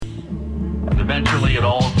eventually it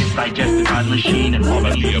all gets digested by the machine and all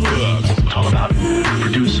of the above. It's all about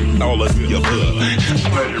producing. All of the above.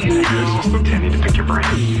 Tending to pick your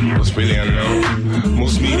brain. What's really unknown?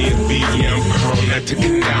 Most media BM prone that to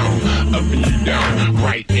get down. Up and you down.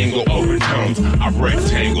 Right angle overtones. I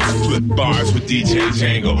rectangles. Flip bars with DJ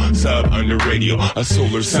Django. Sub under radio. A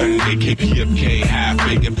solar sun. AKPFK. Half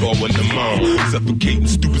bacon blowing the moan. Suffocating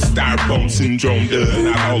stupid styrofoam syndrome. Does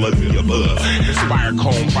not all of the above. Inspire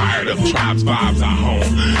cone fired up. Tribes vibes at home.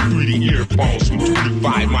 3D earphones from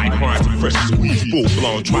 25 microns to fresh squeeze. Full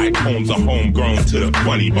blown trichomes are homegrown to the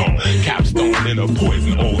funny bone. Capstone in a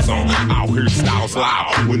poison ozone. Out here styles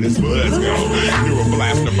loud when this buzz gone.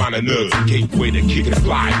 Neuroblast Nirvana nugs. Gateway to kick and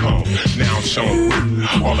fly home. Now I'm showing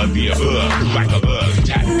through all of the above. Like a buzz.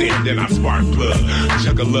 Tap in, then I spark plug.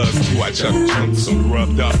 Chuck a love too. I chuck chunks. Some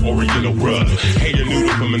grubbed up original rug. Hater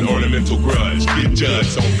noodle from an ornamental grudge. Get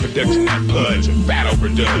judged on production that pudge. Fat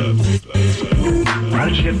overdubs. How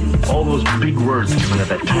did you get all those big words coming out of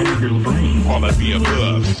that tiny little brain? All of the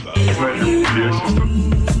above.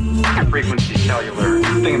 Frequency cellular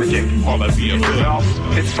thingamajig. All of the above. Well,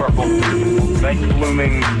 it's purple. Night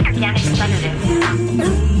blooming. Organic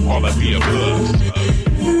representative. All of the above.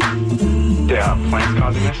 Yeah, plants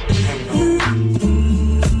causing this?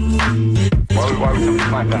 Why would somebody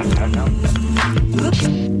plant that? I don't know.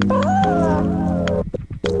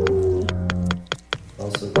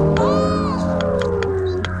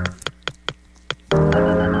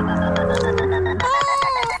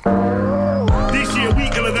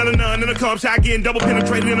 Comes shot getting double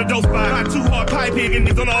penetrated in a dope spot. Not too hard pipe higging.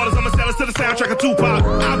 These on the orders, I'ma sell us to the soundtrack of Tupac.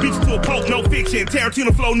 I'll beat you to a pulp, no fiction.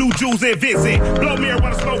 Tarantino flow, new Jews and Vincent. Blow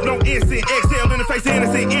marijuana smoke, no instant. Exhale in the face of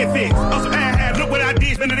innocent infants. Also, look what I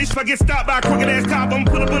did. Spend this if I get stopped by a crooked ass cop. I'ma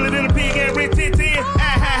put a bullet in a pig and rent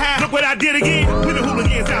 10-10. Look what I did again. We the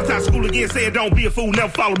hooligans outside school again. Saying don't be a fool,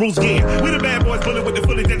 never follow rules again. We the bad boys bullet with the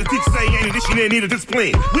footage that the teacher say ain't it. This shit ain't need a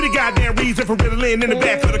discipline. We the goddamn reason for Ritalin in the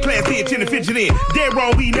back of the class, itching and fidgeting. Dead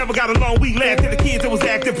wrong, we never got along. We laughed at the kids that was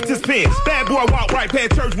active participants. Bad boy walk right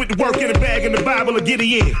past church with the work in the bag and the Bible to get it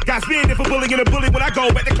in. Got spin for bullying and a bully. When I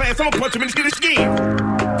go back to class, I'ma punch him in this again.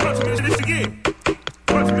 Punch him in this again.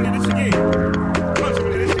 Punch him in this again. Punch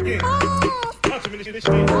him in this again. Punch him in this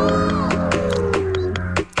again.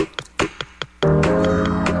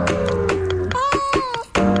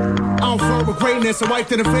 Greatness, a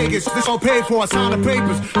wife in Vegas. This all paid for, I signed the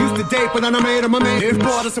papers. Used to date, but then I made him a man. If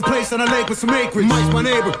bought us a place on a lake with some acreage. Mike's my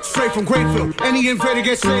neighbor, straight from Grapeville. Any invader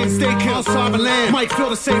gets slain, stay killed, sovereign land. Mike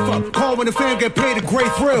fill the safe up, call when the fam get paid a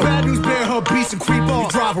great thrill. Bad news, bear her beats and creep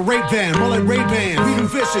off. You drive a rape van, mullet Ray-Ban. We do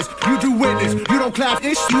vicious, you do witness. You don't clap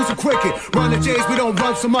ish, use a cricket. Run the J's, we don't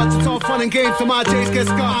run so much. It's all fun and games till my J's get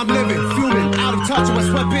scarred. I'm living, fuming, out of touch. My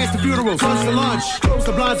sweatpants to funerals, lunch to lunch. Close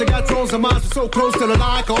the blinds, I got drones and mines. So close to the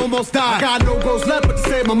line, I can almost die. Got no goals left, but to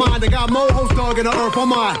save my mind, I got more host dog in the earth on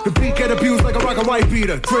mine. The beat get abused like a rock and white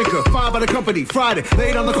beater. Drinker, fired by the company, Friday,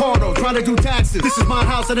 laid on the corner, trying to do taxes. This is my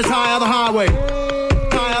house and it's high on the highway.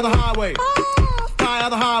 High on the highway. High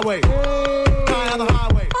on the highway. High on the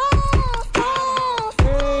highway.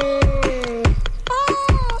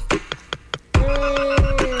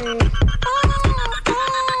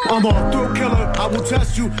 I'm a thrill killer, I will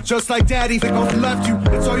test you. Just like daddy, think I've left you.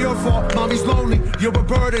 It's all your fault, mommy's lonely. You're a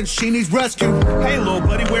burden, she needs rescue. Hey little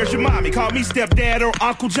buddy, where's your mommy? Call me stepdad or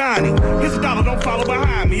Uncle Johnny. Here's $1, don't follow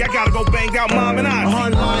behind me. I gotta go bang out mom and auntie.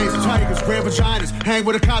 100 lions, tigers, rare vaginas. Hang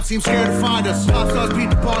with the cops, seem scared to find us. Pop stars beat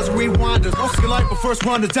the bars and rewind us. Oscar life, but first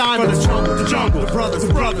run to diamonds. From the jungle, the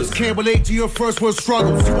brothers. Can't relate to your first world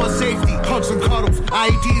struggles. You want safety, hugs and cuddles.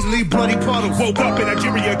 IEDs leave bloody puddles. Woke up in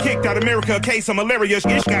Nigeria, kicked out America, case of malaria. Ish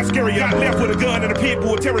got scarier. Got left with a gun and a pit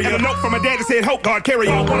bull terrier. And a note from my dad that said, hope God carry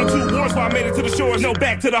on. 1 or 2 wars while I made it to the shores. No,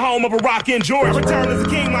 back to the home of a rock in Georgia. I returned as a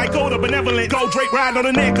king, like Gold, benevolent. Gold Drake riding on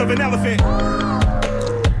the neck of an elephant.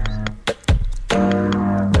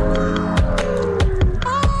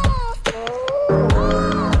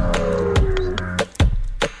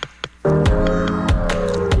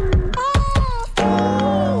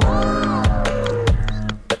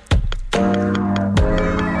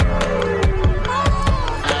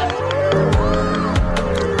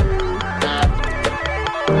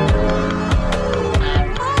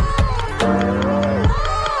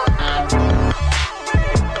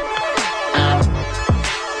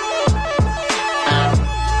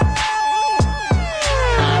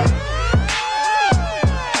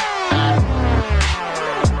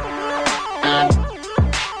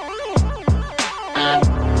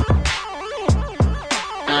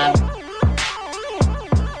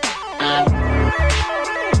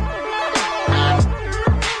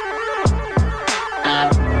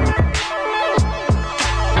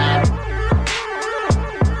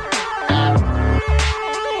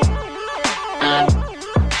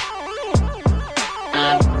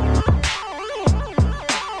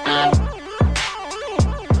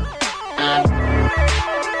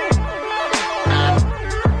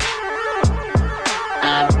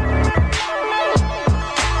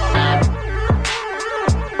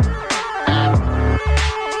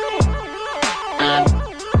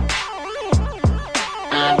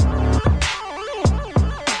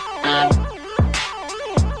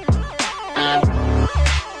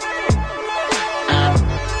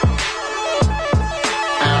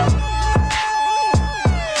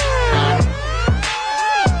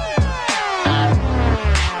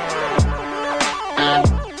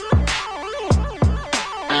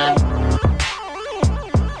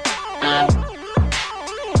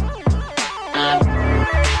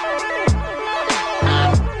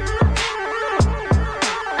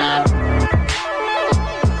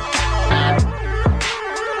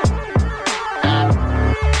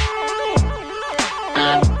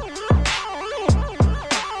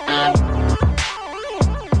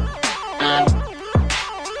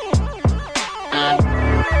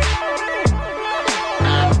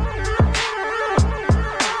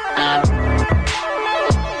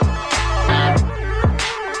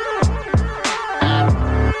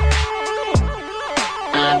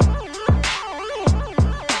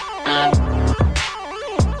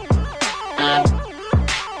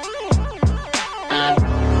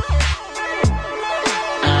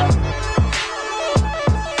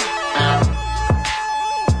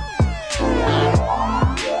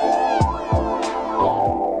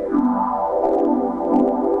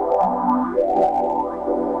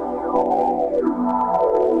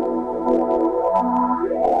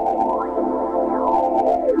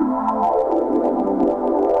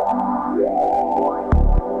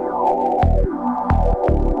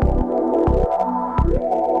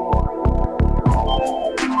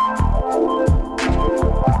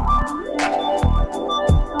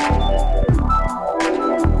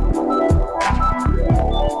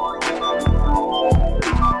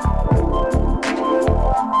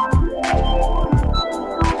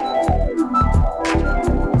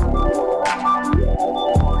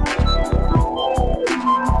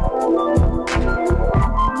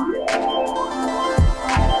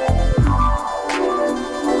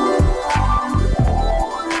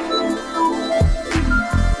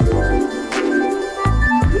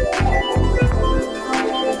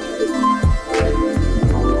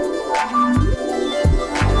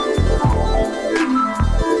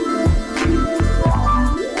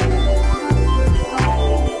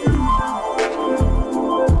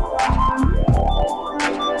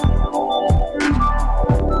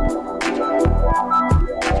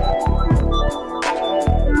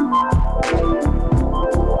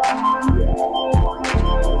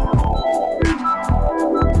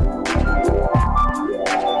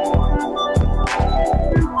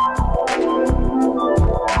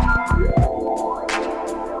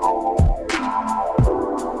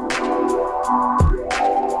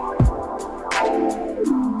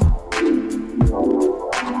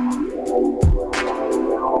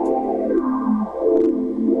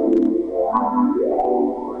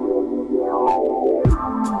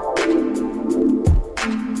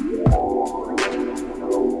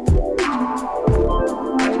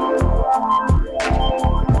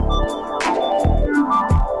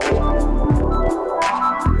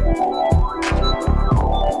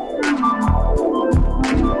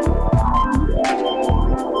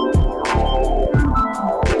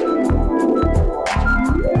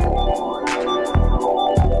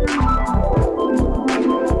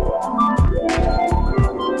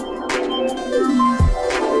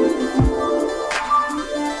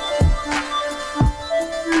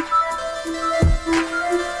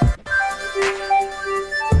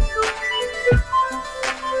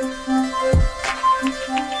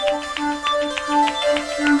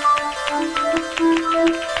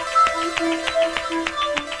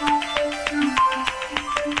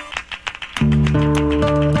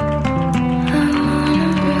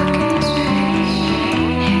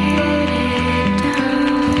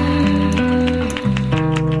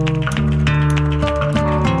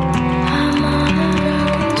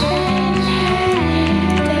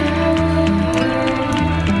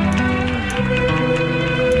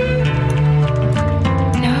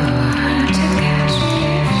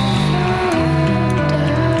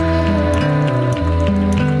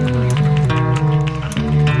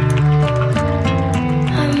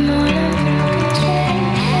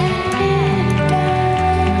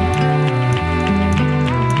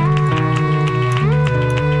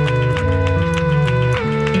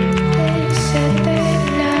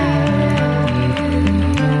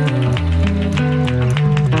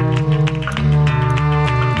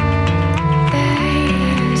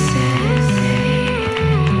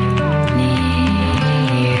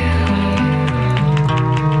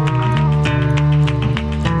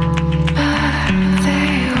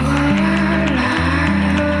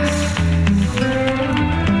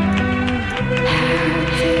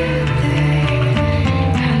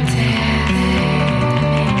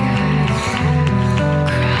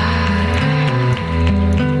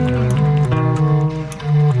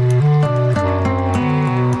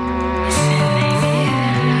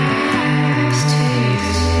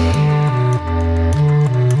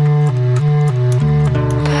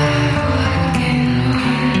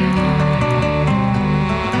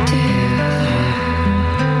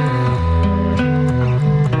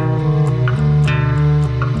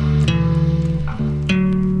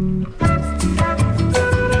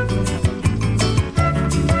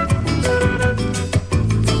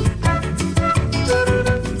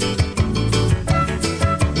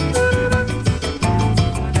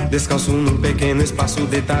 Descalço num pequeno espaço,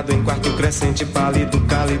 deitado em quarto crescente, pálido,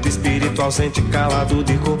 cálido, espírito ausente, calado,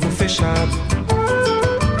 de corpo fechado.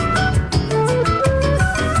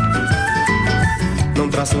 Não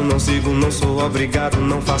traço, não sigo, não sou obrigado,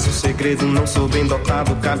 não faço segredo, não sou bem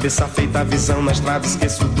dotado, cabeça feita, visão na estrada,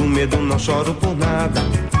 esqueço do medo, não choro por nada.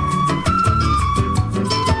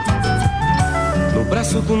 No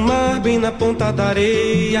braço do mar, bem na ponta da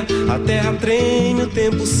areia, a terra treme, o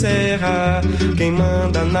tempo serra, quem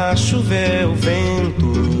manda na chuva é o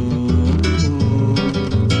vento.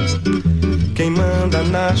 Quem manda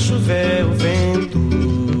na chuva é o vento.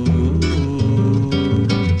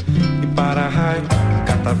 E para raio,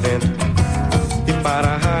 cata vento. E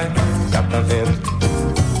para raio, cata vento.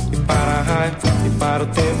 E para raio, e para o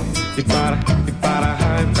tempo. E para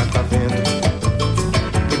raio, cata vento.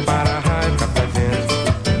 E para raio, cata vento.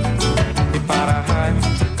 E para raio,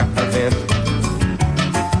 cata vento.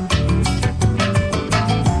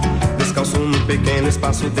 Descalço num pequeno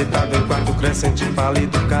espaço, deitado em quarto crescente,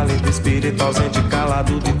 pálido, cálido, espírito ausente,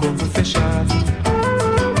 calado, de corpo fechado.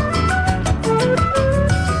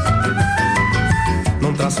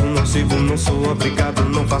 Não traço, não sigo, não sou obrigado,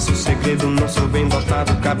 não faço segredo, não sou bem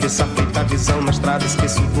dotado, cabeça feita, visão na estrada,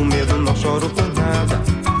 esqueço do medo, não choro por nada.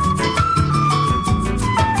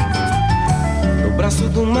 No braço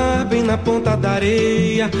do mar, bem na ponta da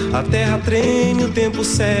areia, a terra treme, o tempo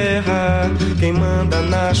serra, quem manda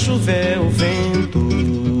na chuva é o vento.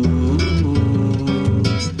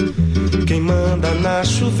 Quem manda na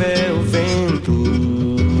chuva é o vento.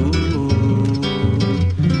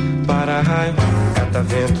 Para raio, cata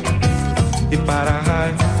vento. E para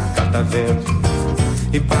raio, cata vento.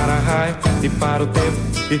 E para raio, e para o tempo.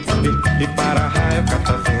 E para raio,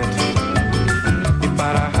 cata vento. E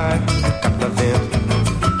para raio, cata vento.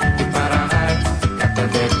 E para raio, cata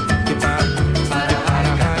vento. E para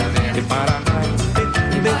raio, e para raio,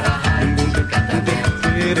 cata vento.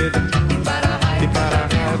 E para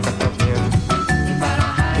raio, cata vento.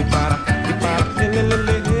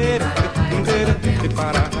 E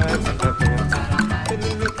para raio, cata vento.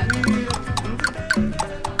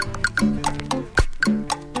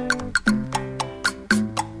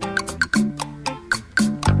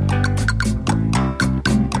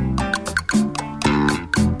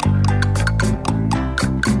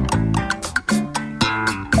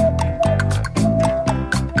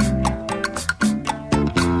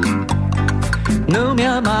 Não me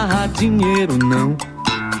amarra dinheiro não,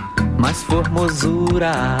 mas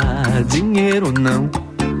formosura, dinheiro não.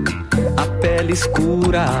 A pele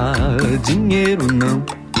escura, dinheiro não.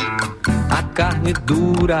 A carne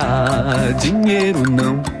dura, dinheiro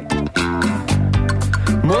não.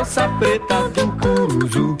 Moça preta do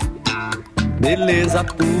Curuzu, beleza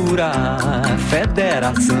pura,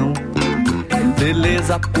 federação.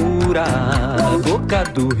 Beleza pura, boca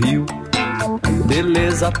do rio.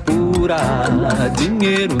 Beleza pura,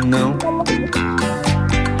 dinheiro não.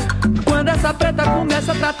 Quando essa preta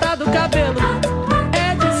começa a tratar do cabelo,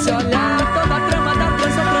 é de se olhar toda a trama da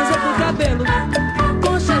trança, trança do cabelo.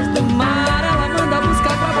 Conchas do mar, ela manda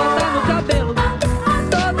buscar pra botar no cabelo.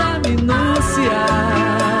 Toda a minúcia,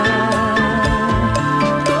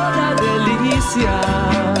 toda a delícia.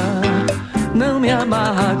 Não me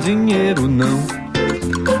amarra dinheiro não,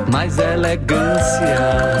 mas elegância.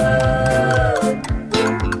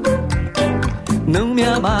 Não me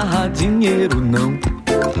amarra dinheiro não,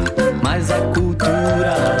 mas a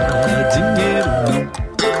cultura, dinheiro não.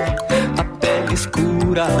 A pele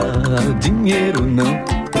escura, dinheiro não.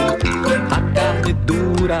 A carne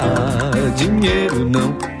dura, dinheiro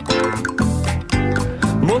não.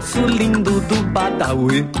 Moço lindo do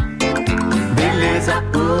Badawi, beleza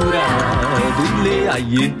pura do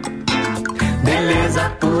Leaie. Beleza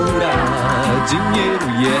pura, dinheiro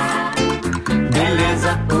yeah.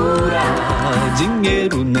 Beleza pura,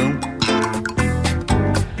 dinheiro não.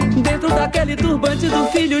 Dentro daquele turbante do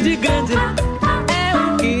filho de Gandhi, é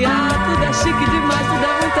o que há, tudo é chique demais, tudo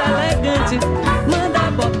é muito elegante.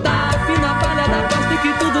 Manda botar fina a palha da costa e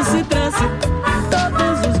que tudo se trance.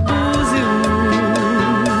 Todos os búzios,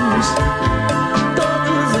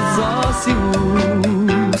 todos os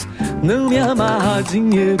ósseos. Não me amarra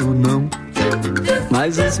dinheiro não,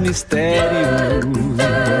 mas os mistérios.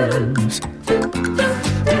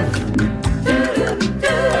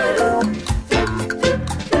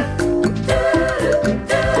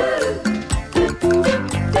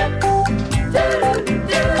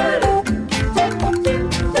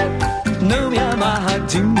 Não me amarra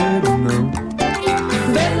dinheiro não,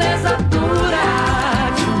 beleza pura,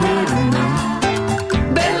 dinheiro não.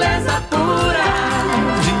 Beleza pura,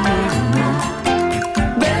 dinheiro não.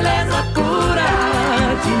 Beleza pura,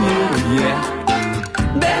 dinheiro yeah.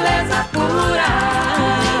 Beleza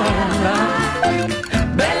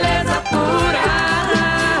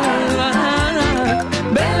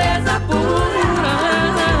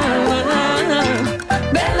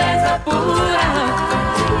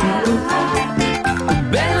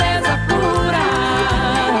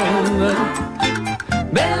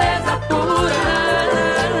beleza pura.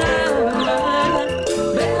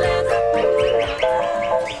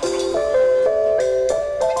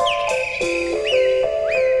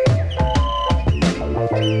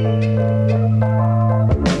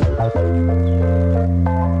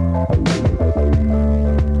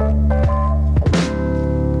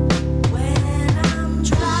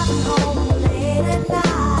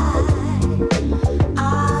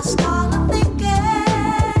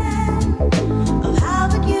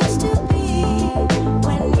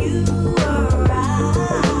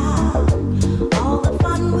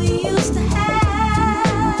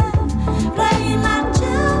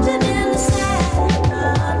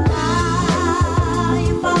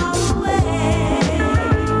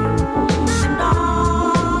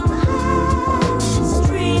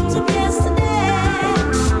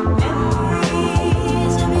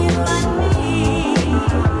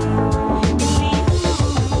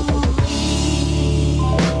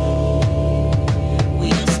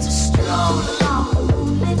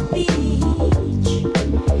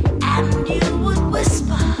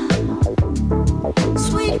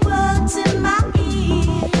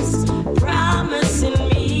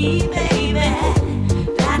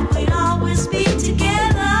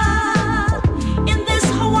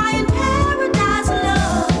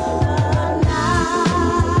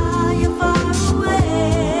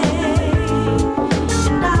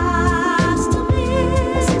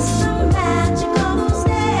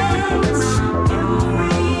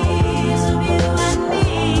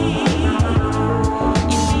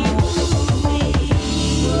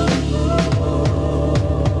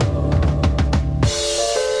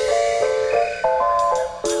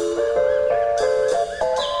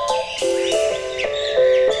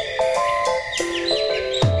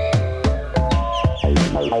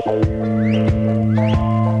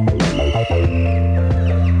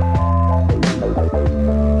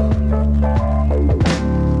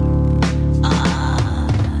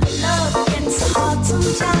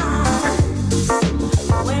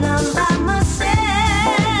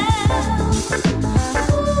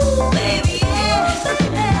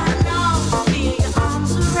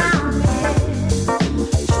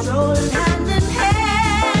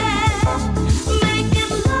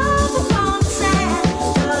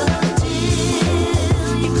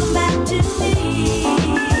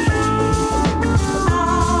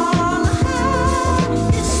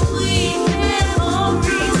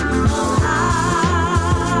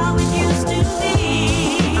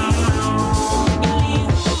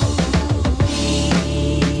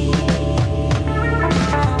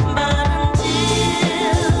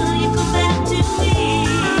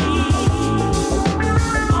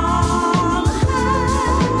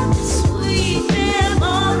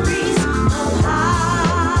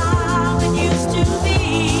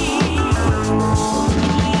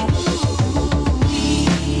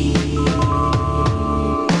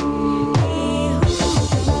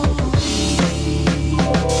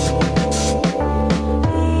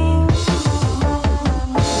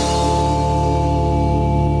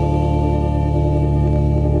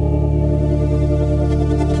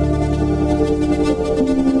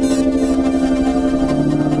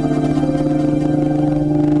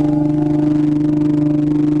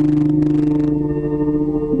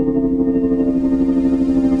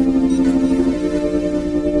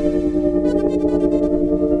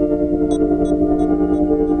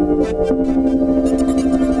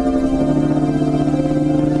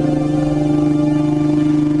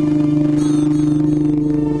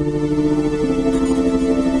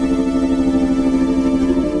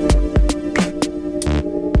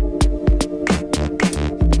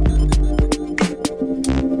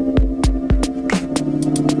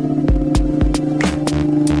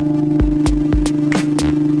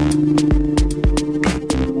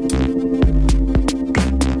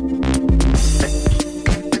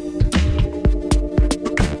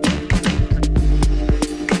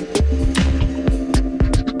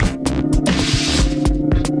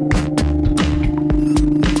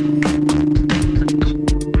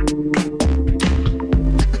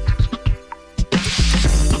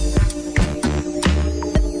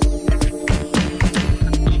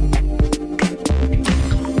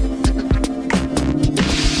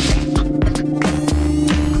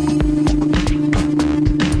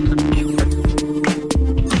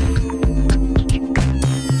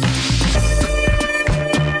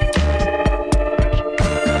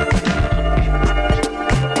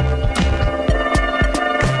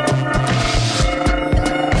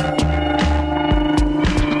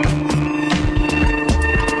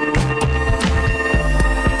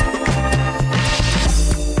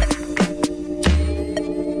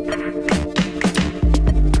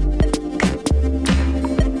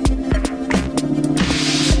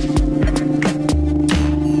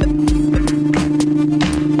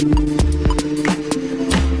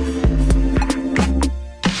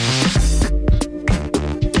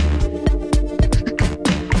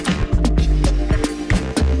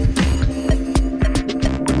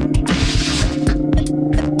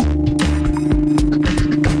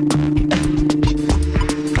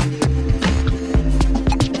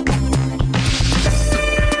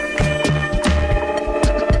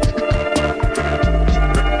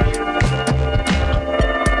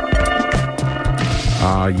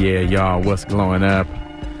 Oh yeah, y'all, what's glowing up?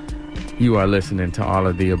 You are listening to All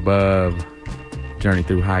of the Above, journey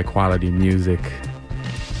through high quality music.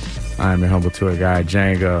 I'm your humble tour guide,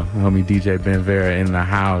 Django. Homie DJ Ben Vera in the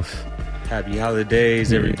house. Happy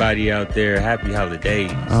holidays, everybody out there. Happy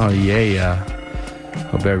holidays. Oh yeah.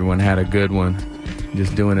 Hope everyone had a good one.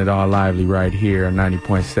 Just doing it all lively right here on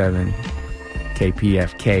 90.7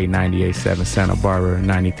 KPFK, 98.7 Santa Barbara,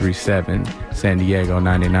 93.7 San Diego,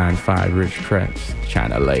 99.5 Ridgecrest,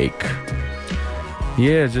 China Lake.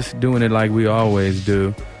 Yeah, just doing it like we always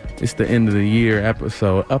do. It's the end of the year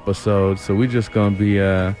episode, so we just gonna be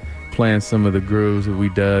playing some of the grooves that we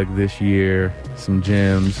dug this year, some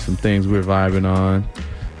gems, some things we're vibing on,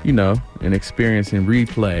 you know, and experiencing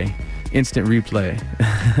replay, instant replay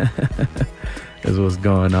is what's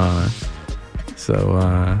going on.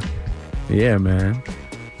 So, yeah, man,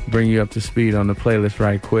 bring you up to speed on the playlist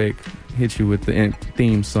right quick, hit you with the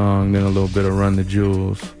theme song, then a little bit of Run the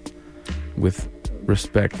Jewels with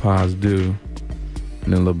Respect Pause Due,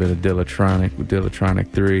 and then a little bit of Dillatronic with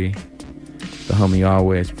Dillatronic 3, the homie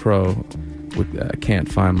Always Pro with Can't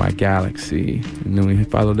Find My Galaxy, and then we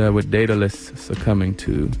follow that with Daedalus Succumbing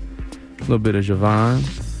To, a little bit of Javon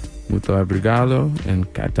with Obrigado, and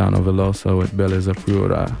Caetano Veloso with Beleza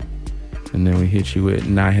Pura, and then we hit you with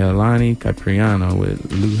Nahelani Capriano with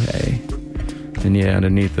Luhe, and yeah,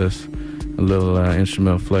 underneath us a little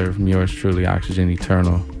instrumental flavor from yours truly, Oxygen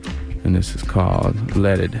Eternal, and this is called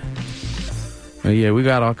Leaded. And yeah, we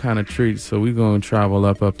got all kind of treats, so we gonna travel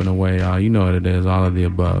up and away, y'all. You know what it is, all of the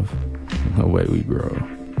above. Away we grow.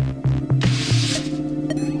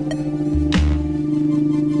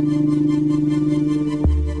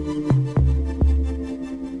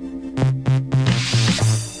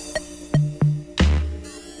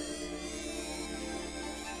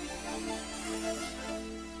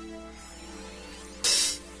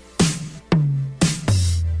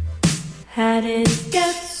 How did it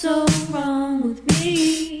get so wrong with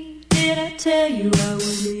me? Did I tell you I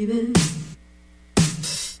was leaving?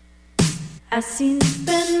 I seem to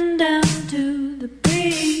bend down to the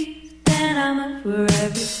breeze, then I'm up for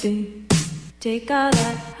everything. Take all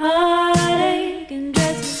that heartache and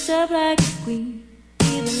dress yourself like a queen.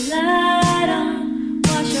 Leave the light on,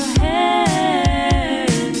 wash your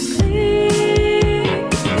hands clean.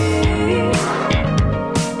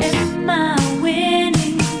 Am I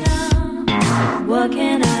winning now? What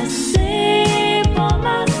can I say for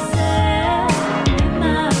myself? Am I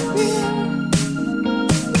real?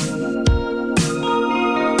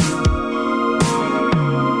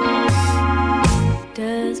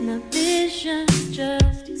 Does my vision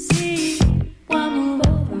just see one move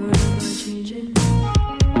over and I'm changing?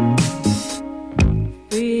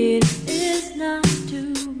 Freedom is not to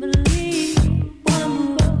believe one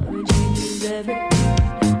move over changes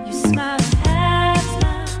everything. You smile and half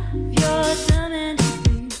smile, you're turning to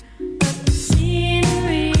me, but the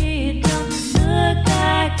scenery don't look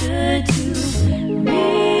that good to me.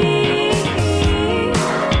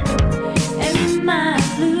 Am I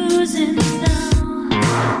losing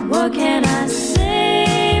now? What can I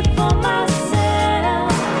say for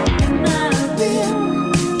myself? Am I real?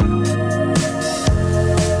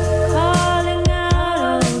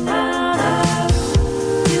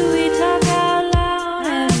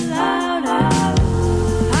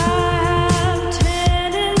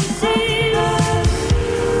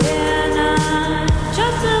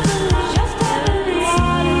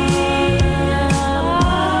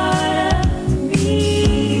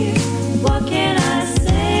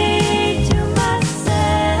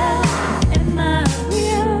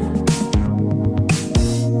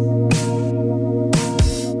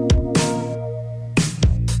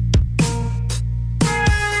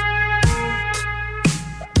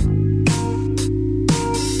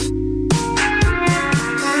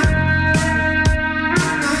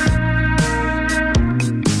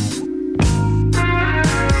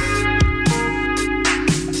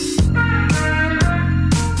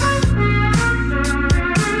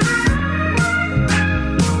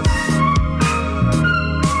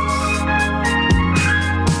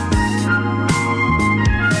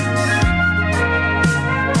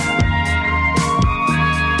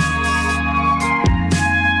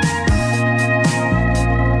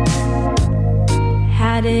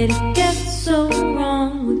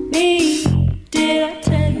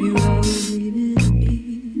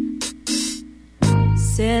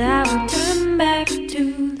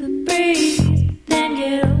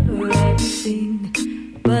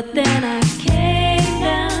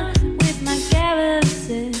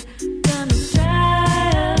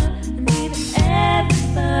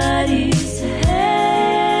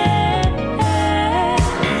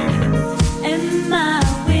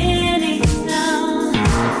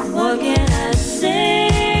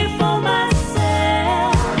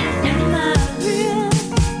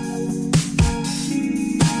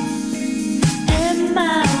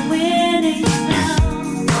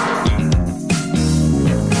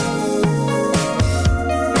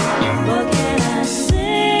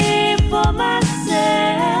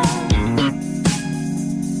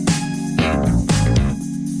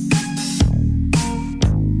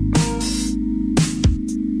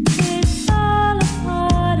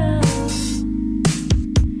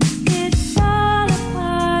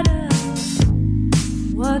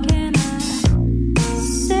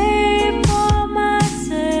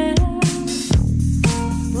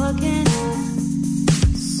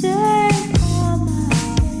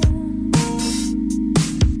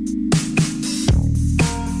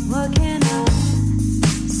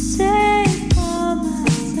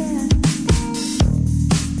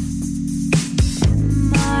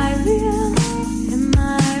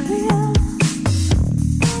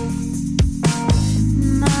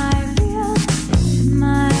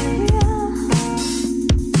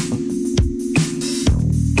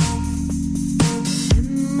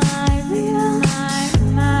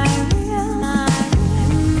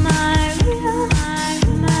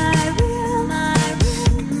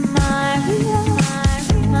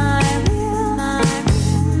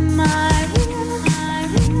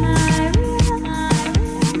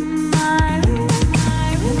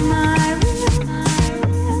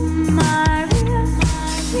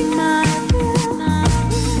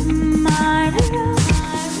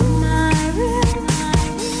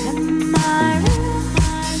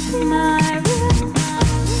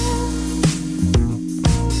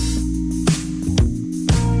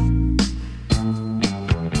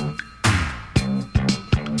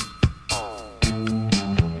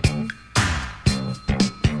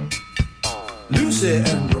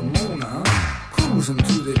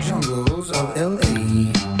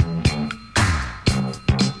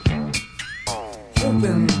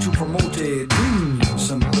 hoping to promote a dream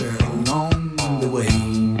somewhere along the way.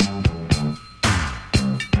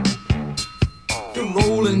 You're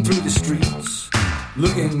rolling through the streets,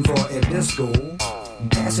 looking for a disco,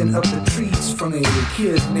 passing up the treats from a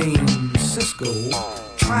kid named Cisco,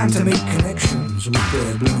 trying to make connections with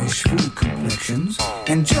their blemished food complexions,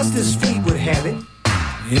 and just as fate would have it,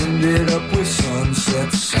 ended up with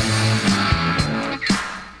Sunset Sam.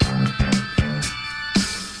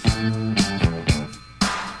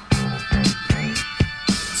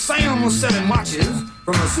 Sam was selling watches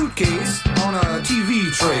from a suitcase on a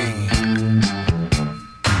TV tray.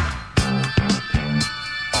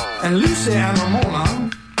 And Lucy and Ramona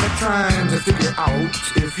were trying to figure out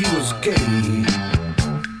if he was gay.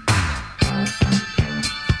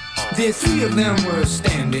 The three of them were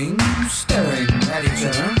standing, staring at each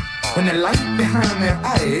other, when the light behind their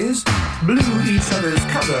eyes blew each other's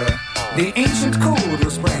cover. The ancient code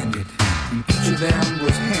was branded, and each of them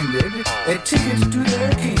was handed a ticket to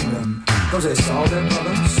their kingdom, 'cause they saw their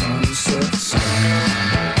brother Sunset Sam.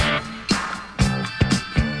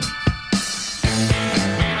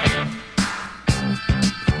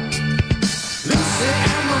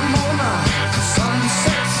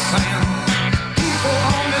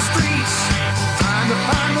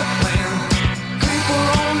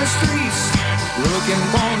 Looking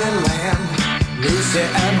for their land, Lucy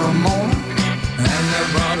and Ramona, and their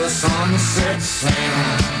brother Sunset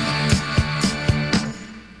Sam.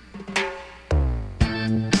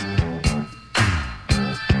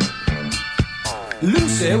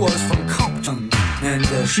 Lucy was from Compton, and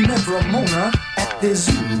she met Ramona at the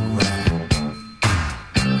zoo.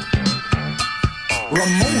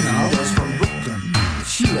 Ramona was from Brooklyn.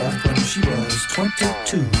 She left when she was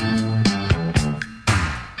 22.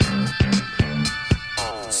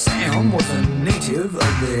 Sam was a native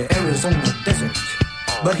of the Arizona desert,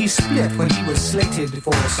 but he split when he was slated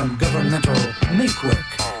for some governmental make-work.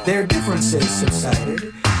 Their differences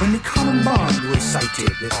subsided when the common bond was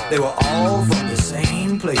sighted. They were all from the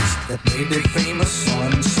same place that made the famous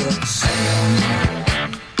Sunset Sam.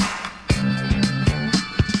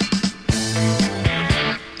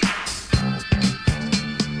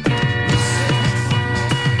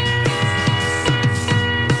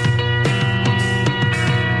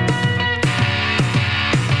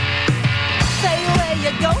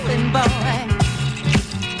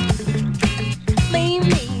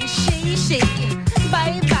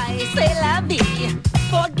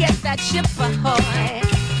 Ship ahoy.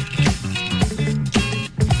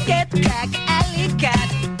 Get back, alley cat.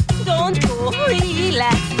 Don't go,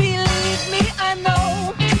 relax. Believe me, I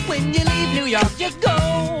know. When you leave New York, you go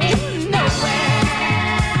nowhere.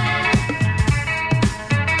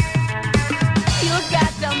 You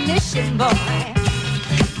got a mission, boy.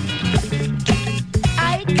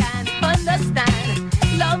 I can't understand.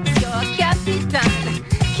 Love's your captain.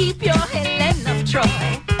 Keep your Helen of Troy.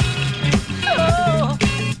 Oh.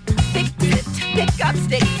 Pick up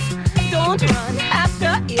sticks, don't run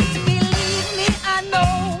after it. Believe me, I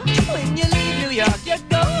know. When you leave New York, you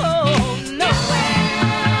go nowhere.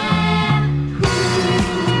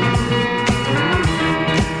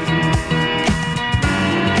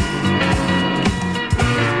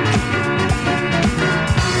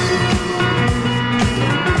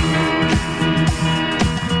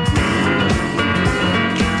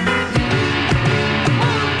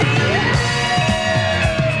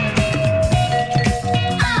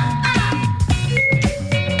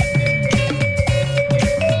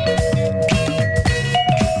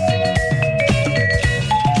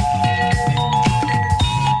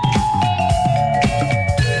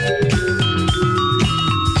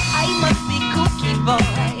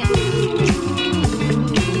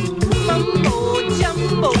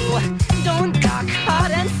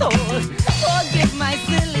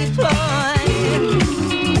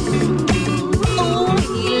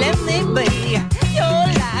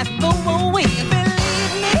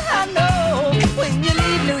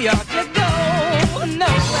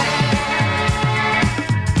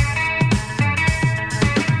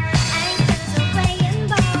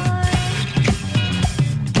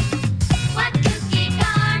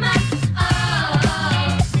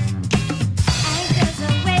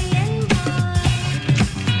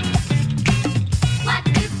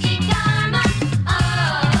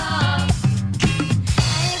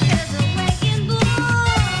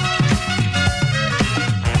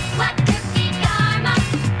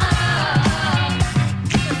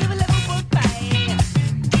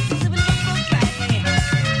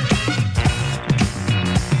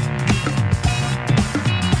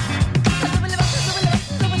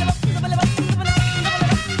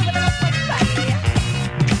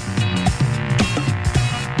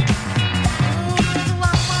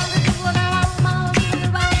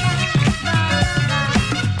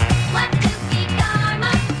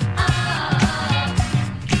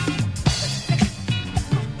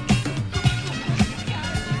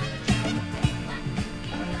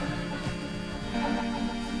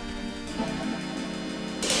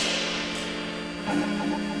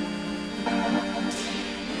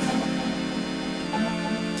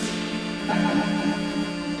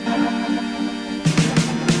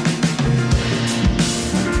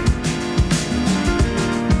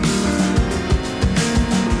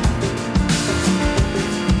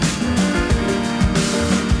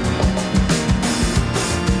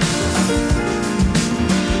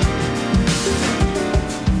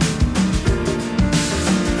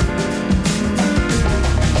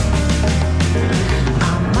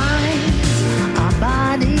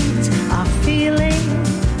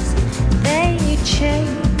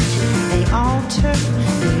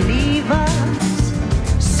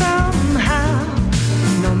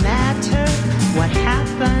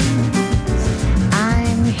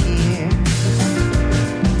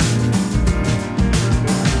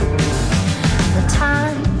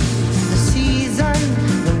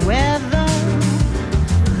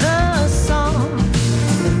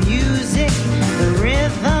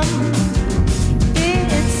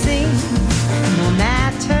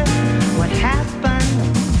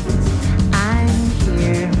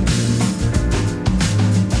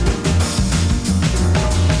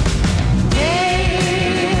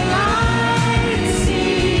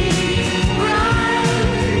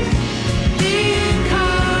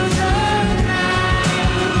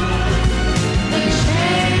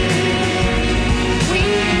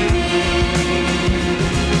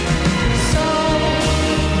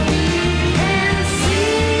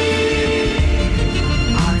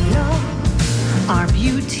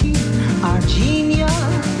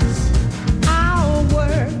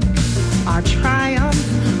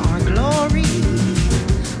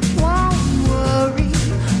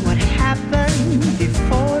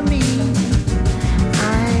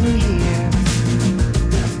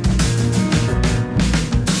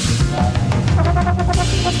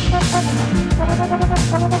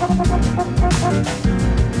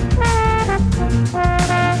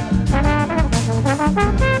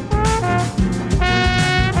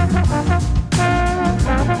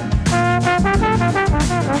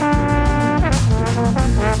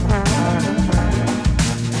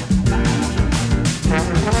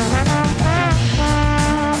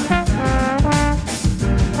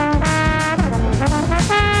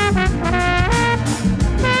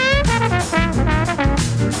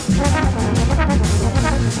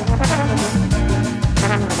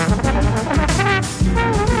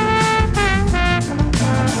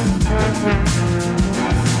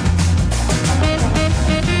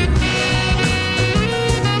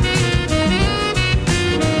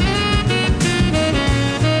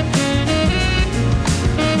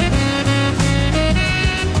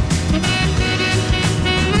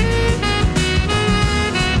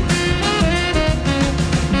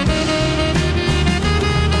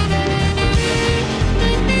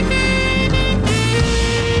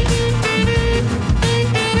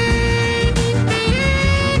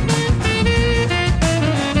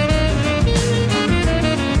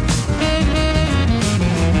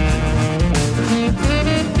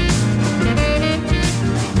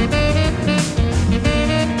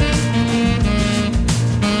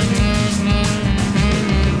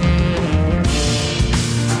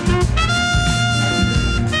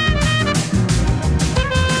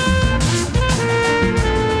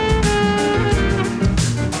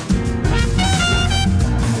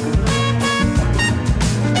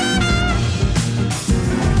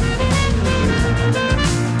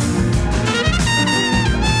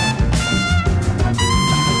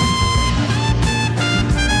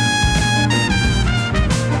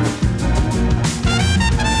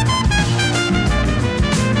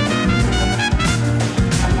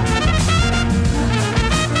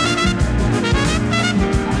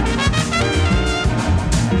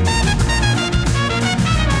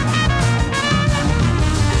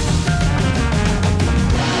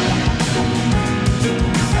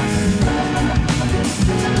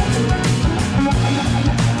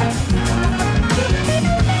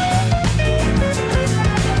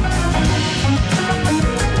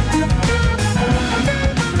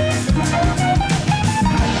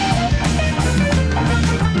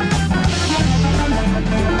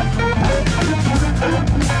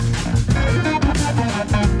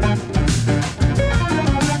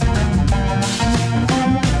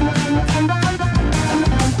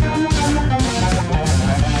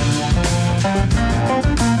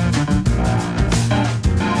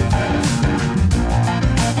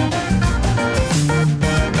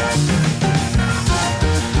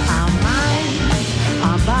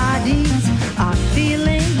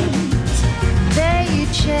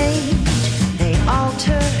 change, they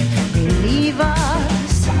alter, they leave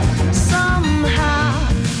us somehow.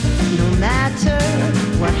 No matter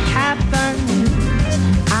what happens,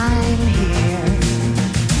 I'm here.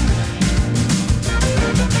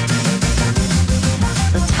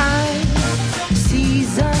 The time,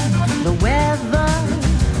 season, the weather,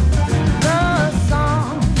 the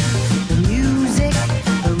song, the music,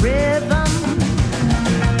 the rhythm.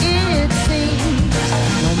 It seems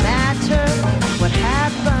no matter what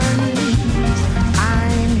happens,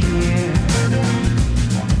 I'm here.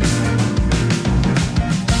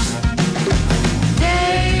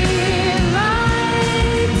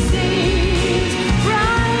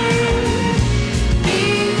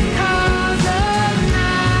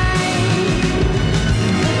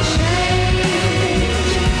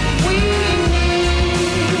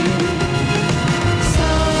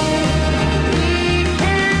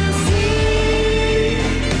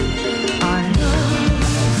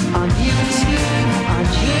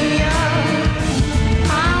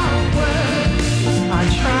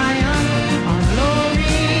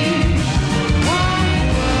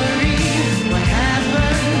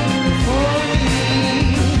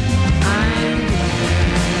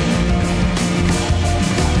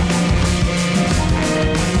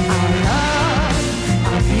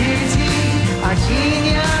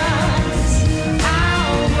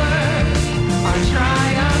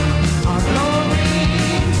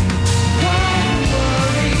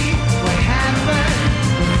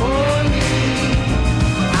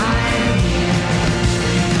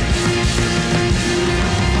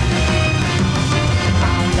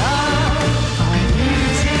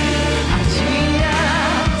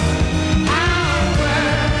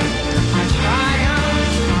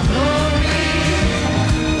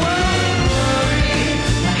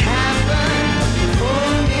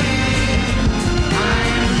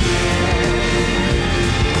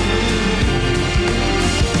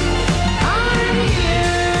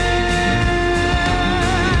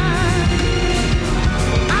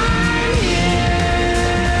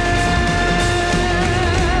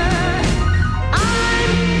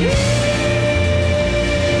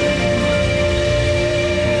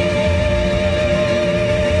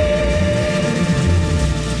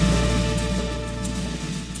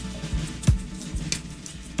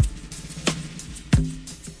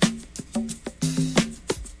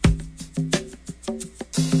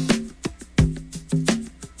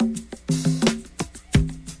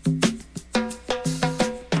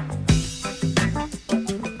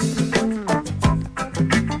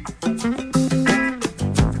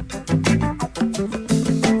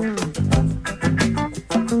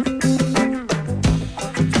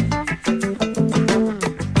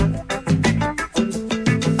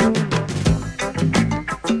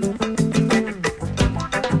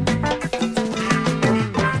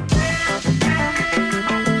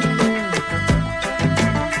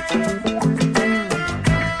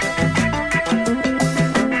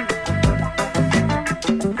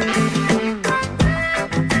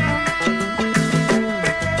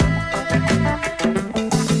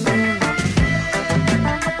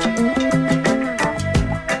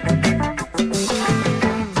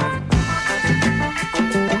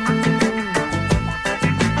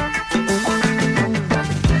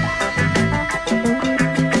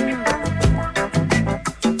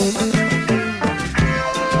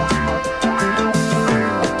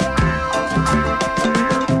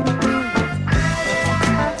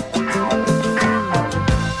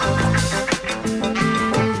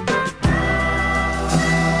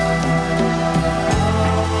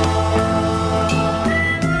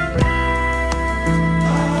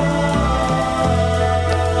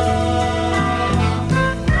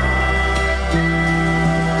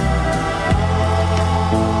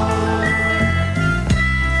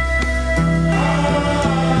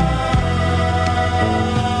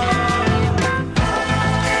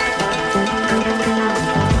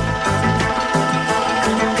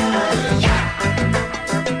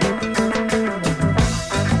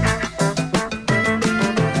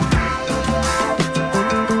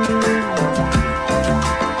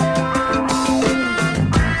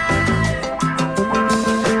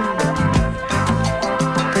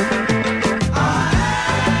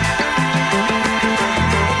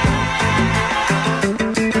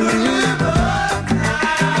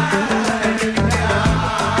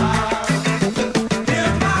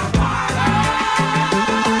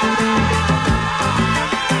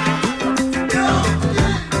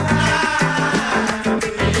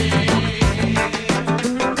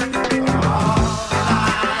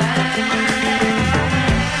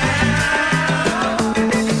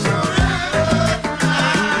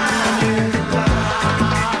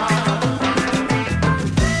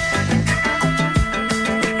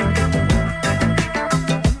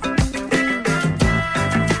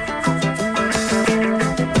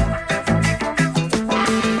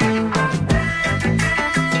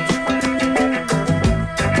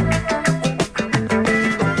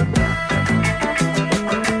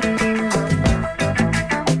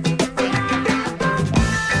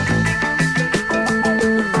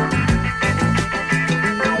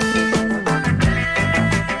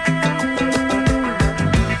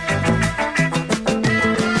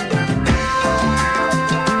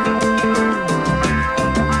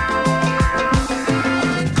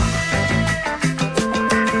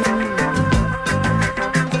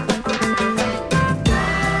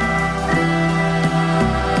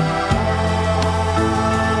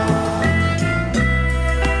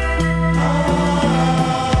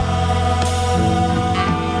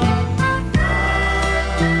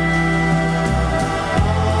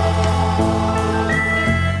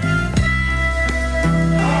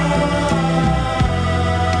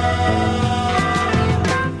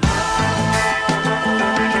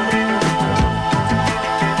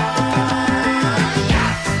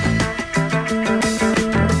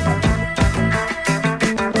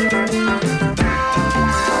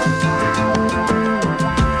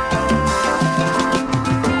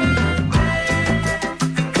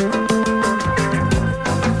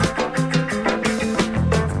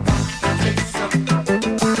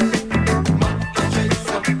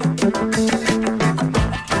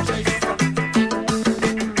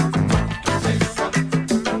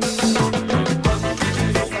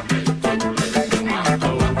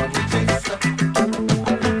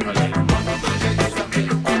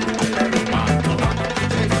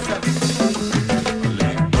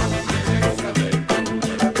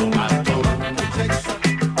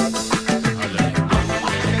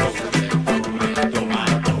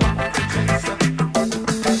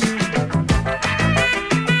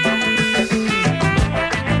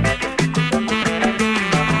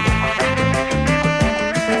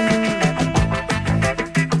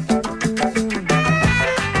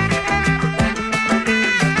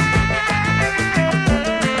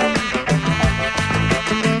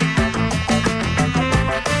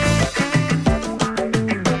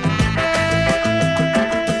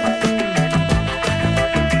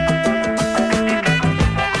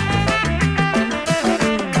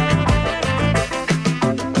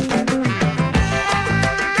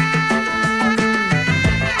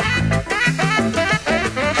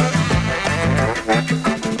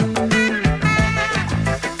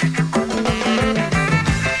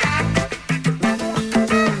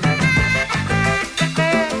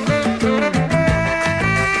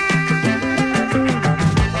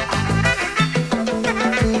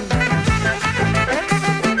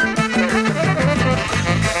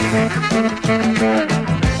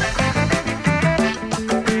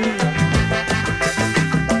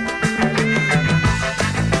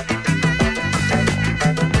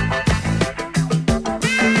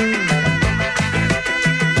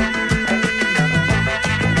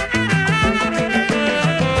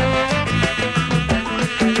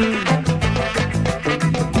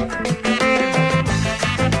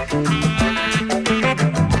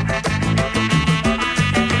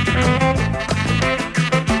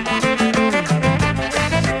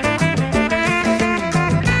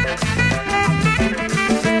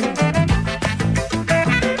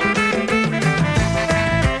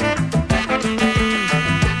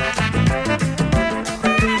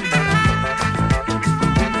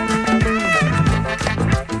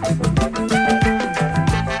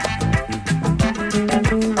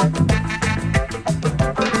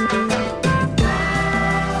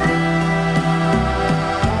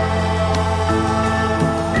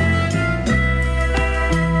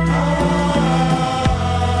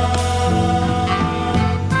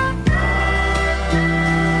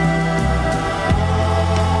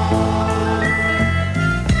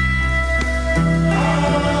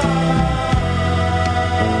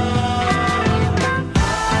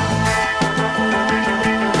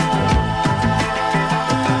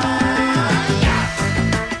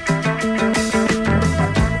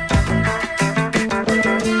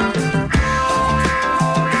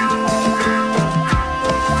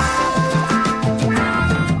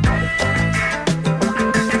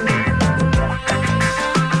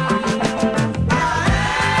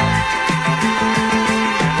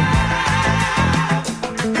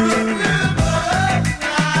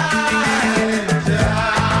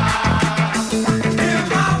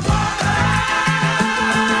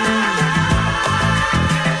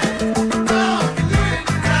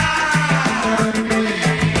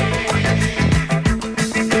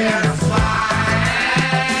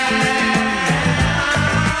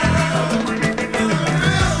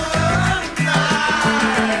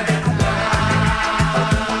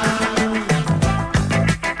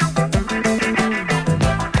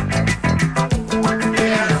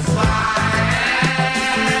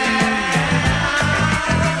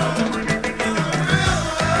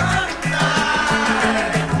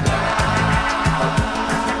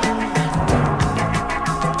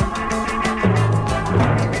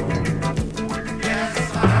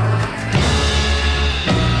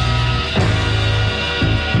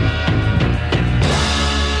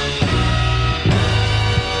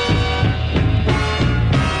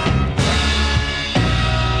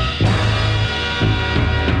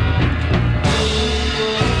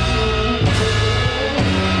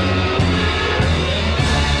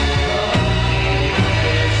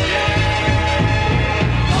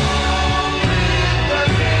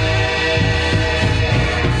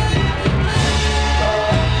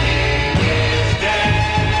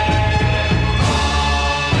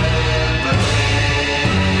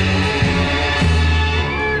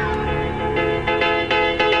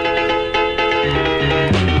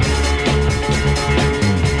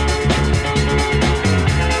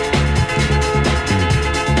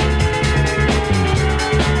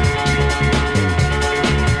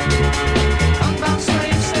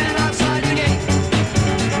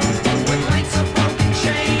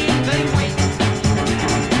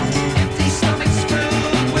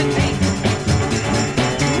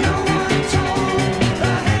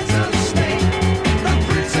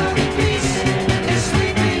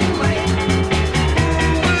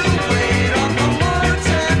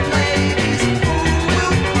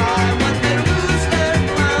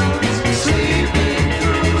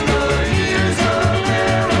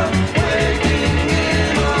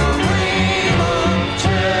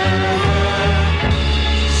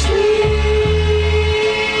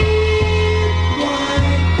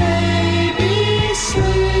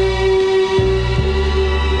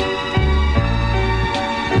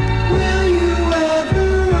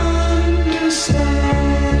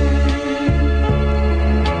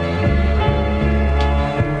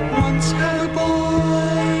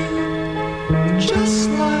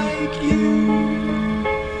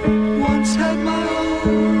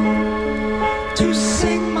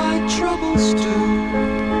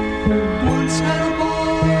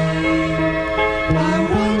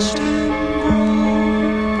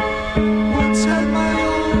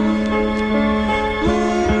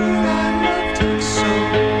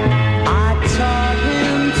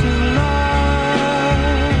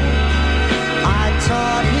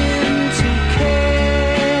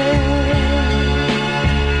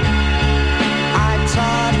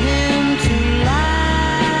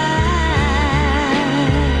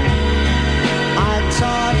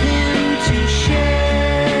 taught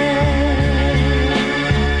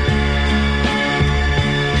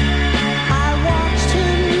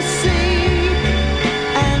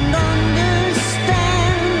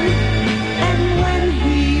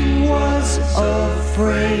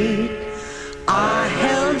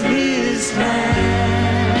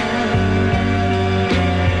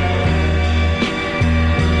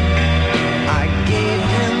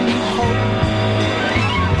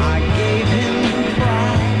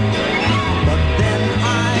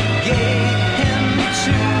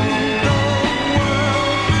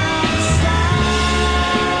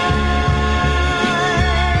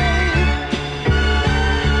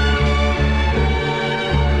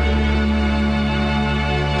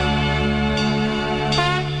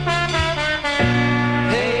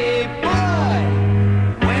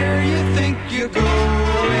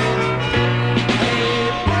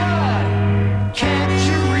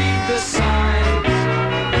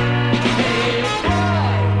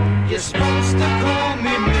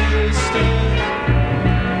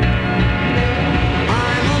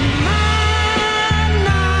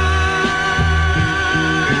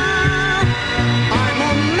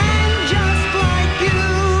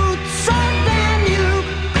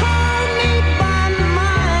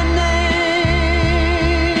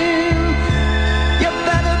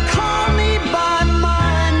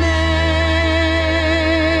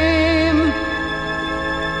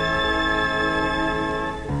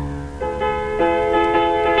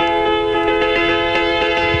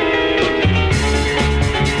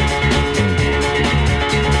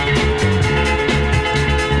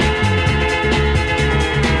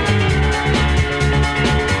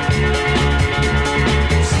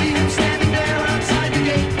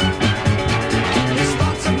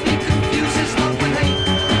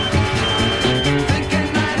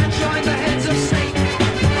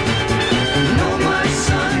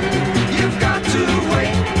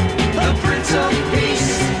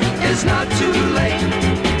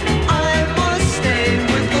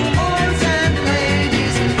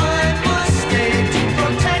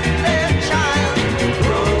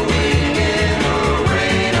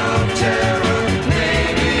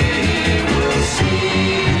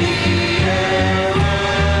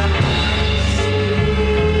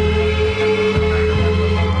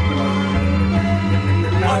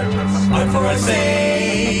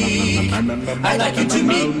I'd like you to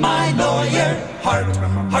meet my lawyer.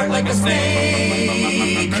 Heart like a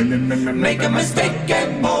snake. Make a mistake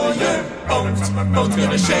and boy, your bones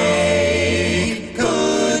gonna shake.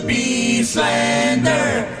 Could be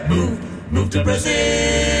slander. Move to Brazil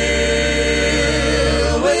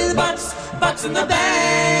with bucks in the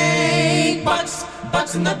bank. Bucks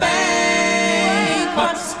in the bank.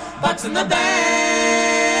 Bucks in the bank.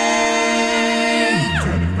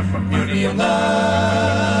 Beauty and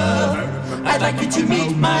love. I'd like you to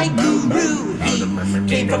meet my guru. He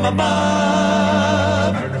came from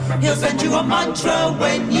above. He'll send you a mantra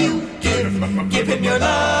when you give him your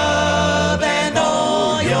love and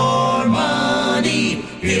all your money.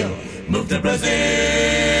 He'll move to Brazil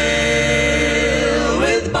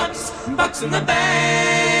with bucks in the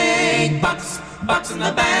bank. Bucks in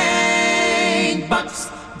the bank.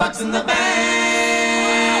 Bucks in the bank.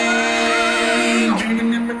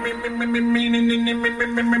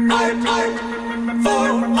 Art for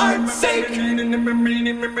art's sake.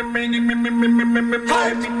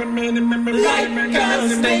 Heart like a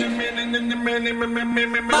snake.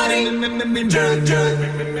 Money, truth,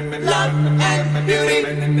 love and beauty.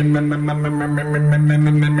 Give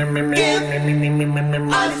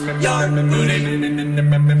us your booty.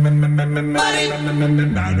 Money.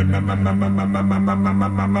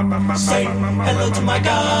 Say hello to my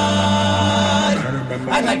God.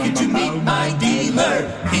 I'd like you to meet my dealer.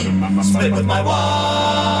 He split with my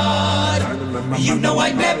wad. You know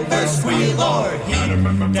I never squeal or he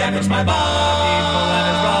damaged my bod.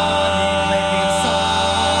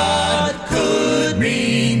 Could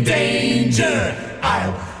mean danger.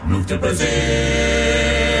 I'll move to Brazil.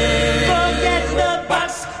 Forget the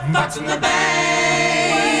bucks in the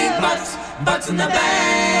bank. Bucks in the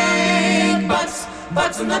bank.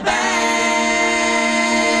 Bucks in the bank.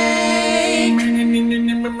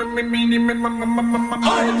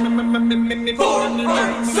 Art for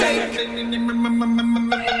art's sake. Heart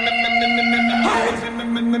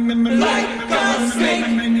like a snake.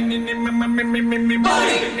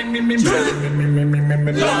 Money, truth,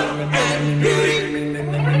 love and beauty.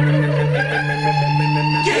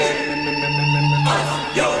 Give us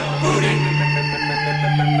your booty.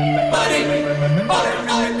 Money, art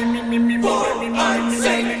for art's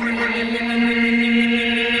sake.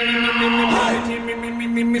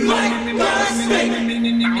 Heart like a snake.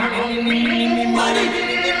 Money, truth,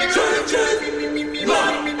 love and beauty.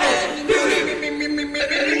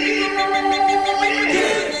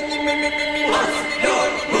 Give us your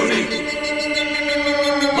booty.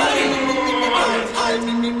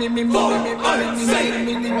 Money, art for art's sake.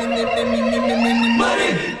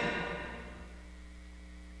 Money.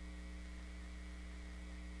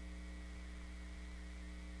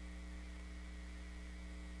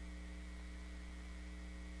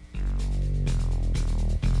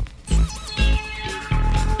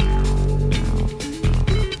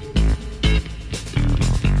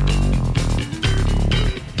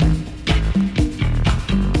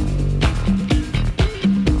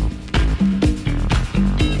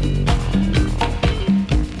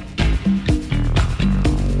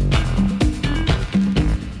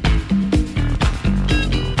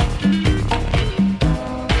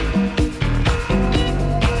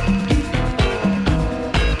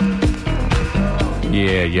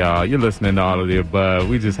 Yeah, y'all, you're listening to all of the above.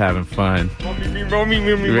 We just having fun.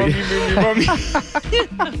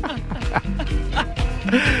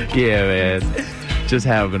 Yeah, man. Just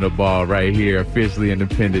having a ball right here. Officially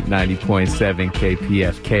independent 90.7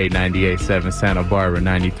 KPFK, 98.7 Santa Barbara,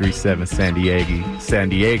 93.7 San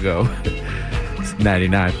Diego,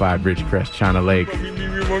 99.5 Ridgecrest, China Lake.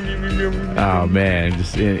 Oh, man,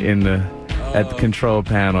 just in the... at the control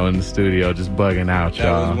panel in the studio, just bugging out,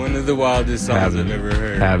 y'all. That was one of the wildest songs I've ever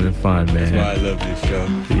heard. Having fun, man. That's why I love this show.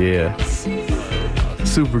 Yeah.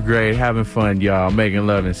 Super great. Having fun, y'all. Making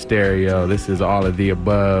love in stereo. This is all of the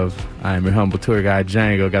above. I am your humble tour guide,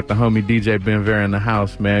 Django. Got the homie DJ Ben Vera in the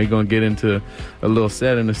house, man. We're going to get into a little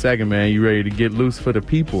set in a second, man. You ready to get loose for the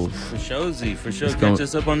peoples? For sure. Catch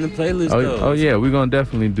us up on the playlist, Oh, yeah. We're going to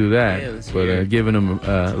definitely do that. Yeah, but giving them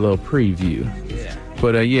a little preview. Yeah.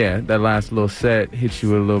 But that last little set hit you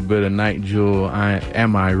with a little bit of Night Jewel,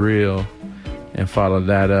 Am I Real? And followed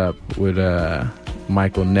that up with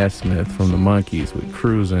Michael Nesmith from the Monkees with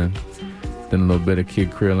Cruising. Then a little bit of Kid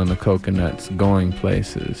Krill and the Coconuts, Going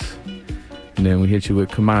Places. And then we hit you with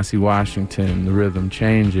Kamasi Washington, The Rhythm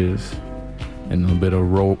Changes. And a little bit of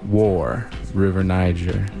War, River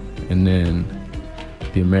Niger. And then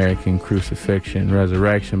The American Crucifixion,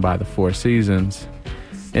 Resurrection by the Four Seasons.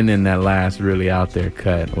 And then that last really out there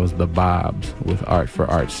cut was the Bobs with Art for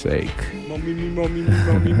Art's Sake.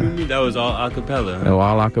 That was all acapella. Oh,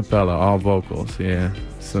 all acapella, all vocals. Yeah,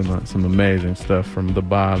 some amazing stuff from the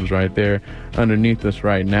Bobs right there. Underneath us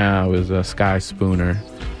right now is a Sky Spooner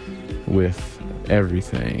with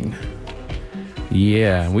Everything.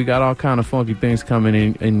 Yeah, we got all kind of funky things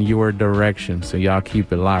coming in your direction, so y'all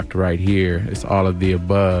keep it locked right here. It's all of the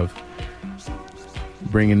above.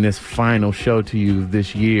 Bringing this final show to you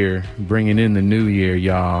this year, bringing in the new year,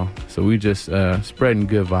 y'all. So we just spreading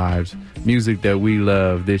good vibes. Music that we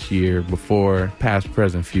love this year, before, past,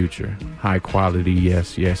 present, future. High quality,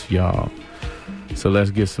 yes, yes, y'all. So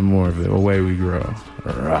let's get some more of it. Away we grow.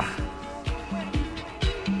 Rah.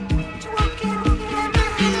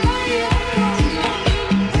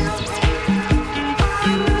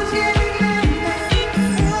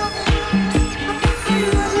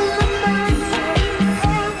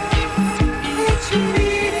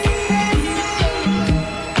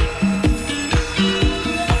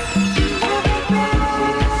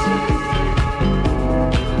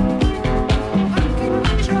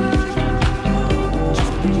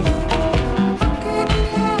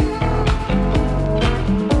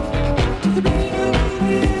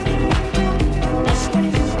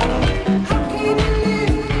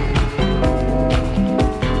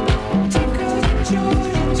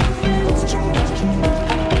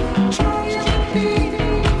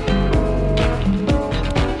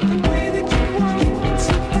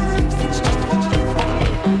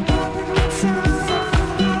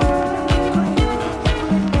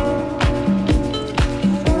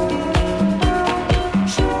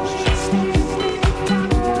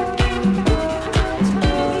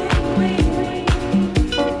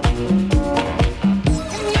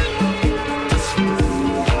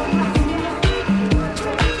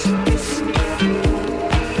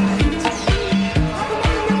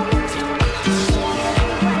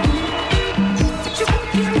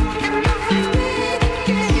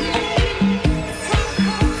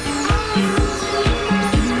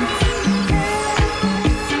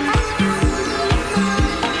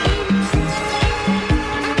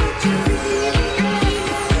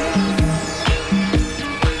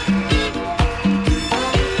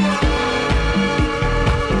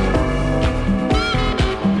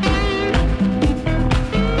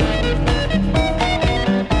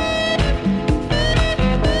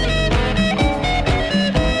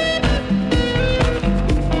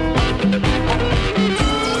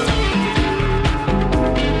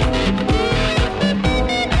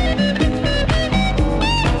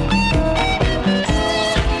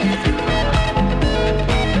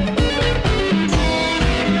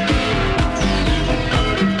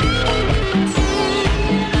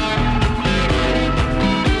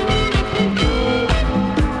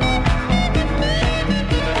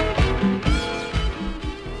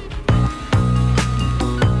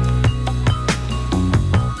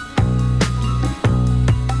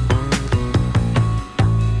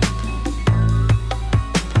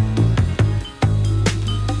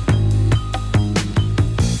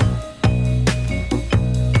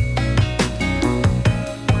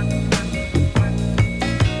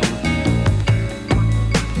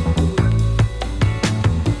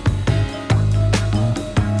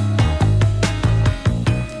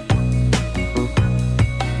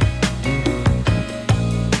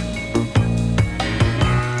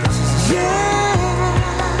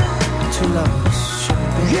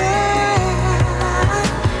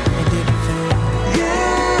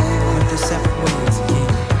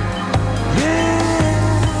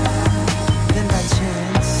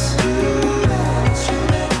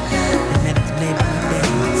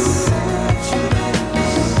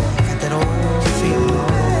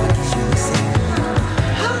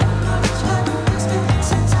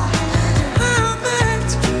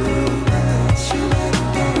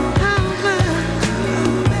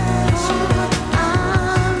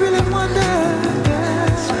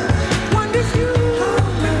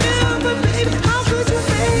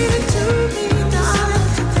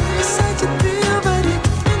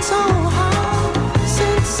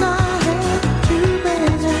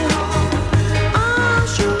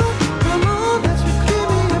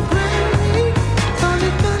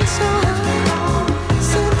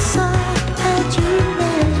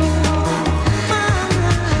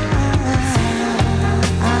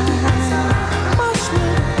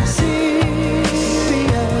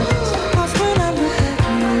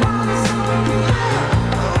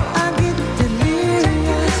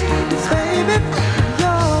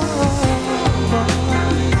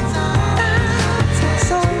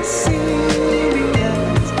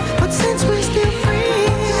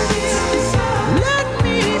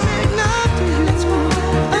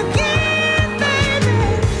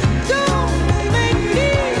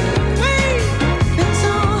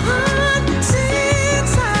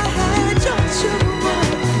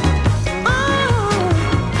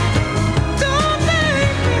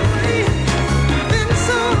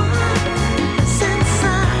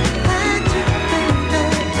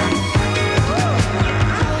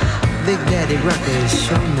 Big Daddy Rucker is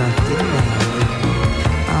sure enough getting down.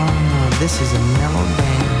 Oh, this is a mellow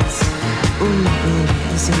dance. Ooh, baby,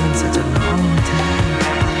 this has been such a long time.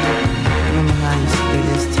 Remember how I used to do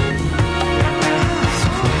this to you? It's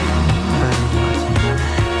cool.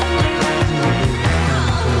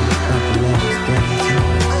 Nobody watching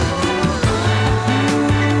me.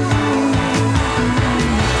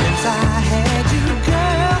 Since I had you,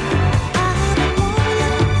 girl, I don't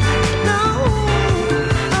wanna know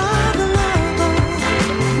other lover.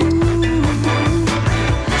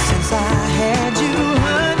 Since I had you,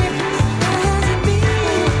 honey, there hasn't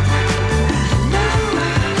been no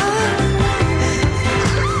other.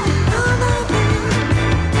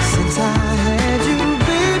 Since I had you,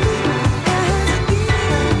 baby, there hasn't been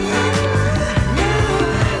no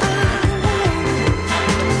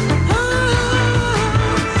other.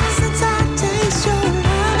 Since I taste your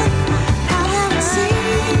love, I haven't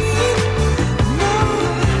seen no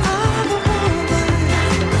other woman.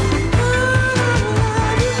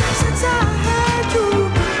 Since I had you.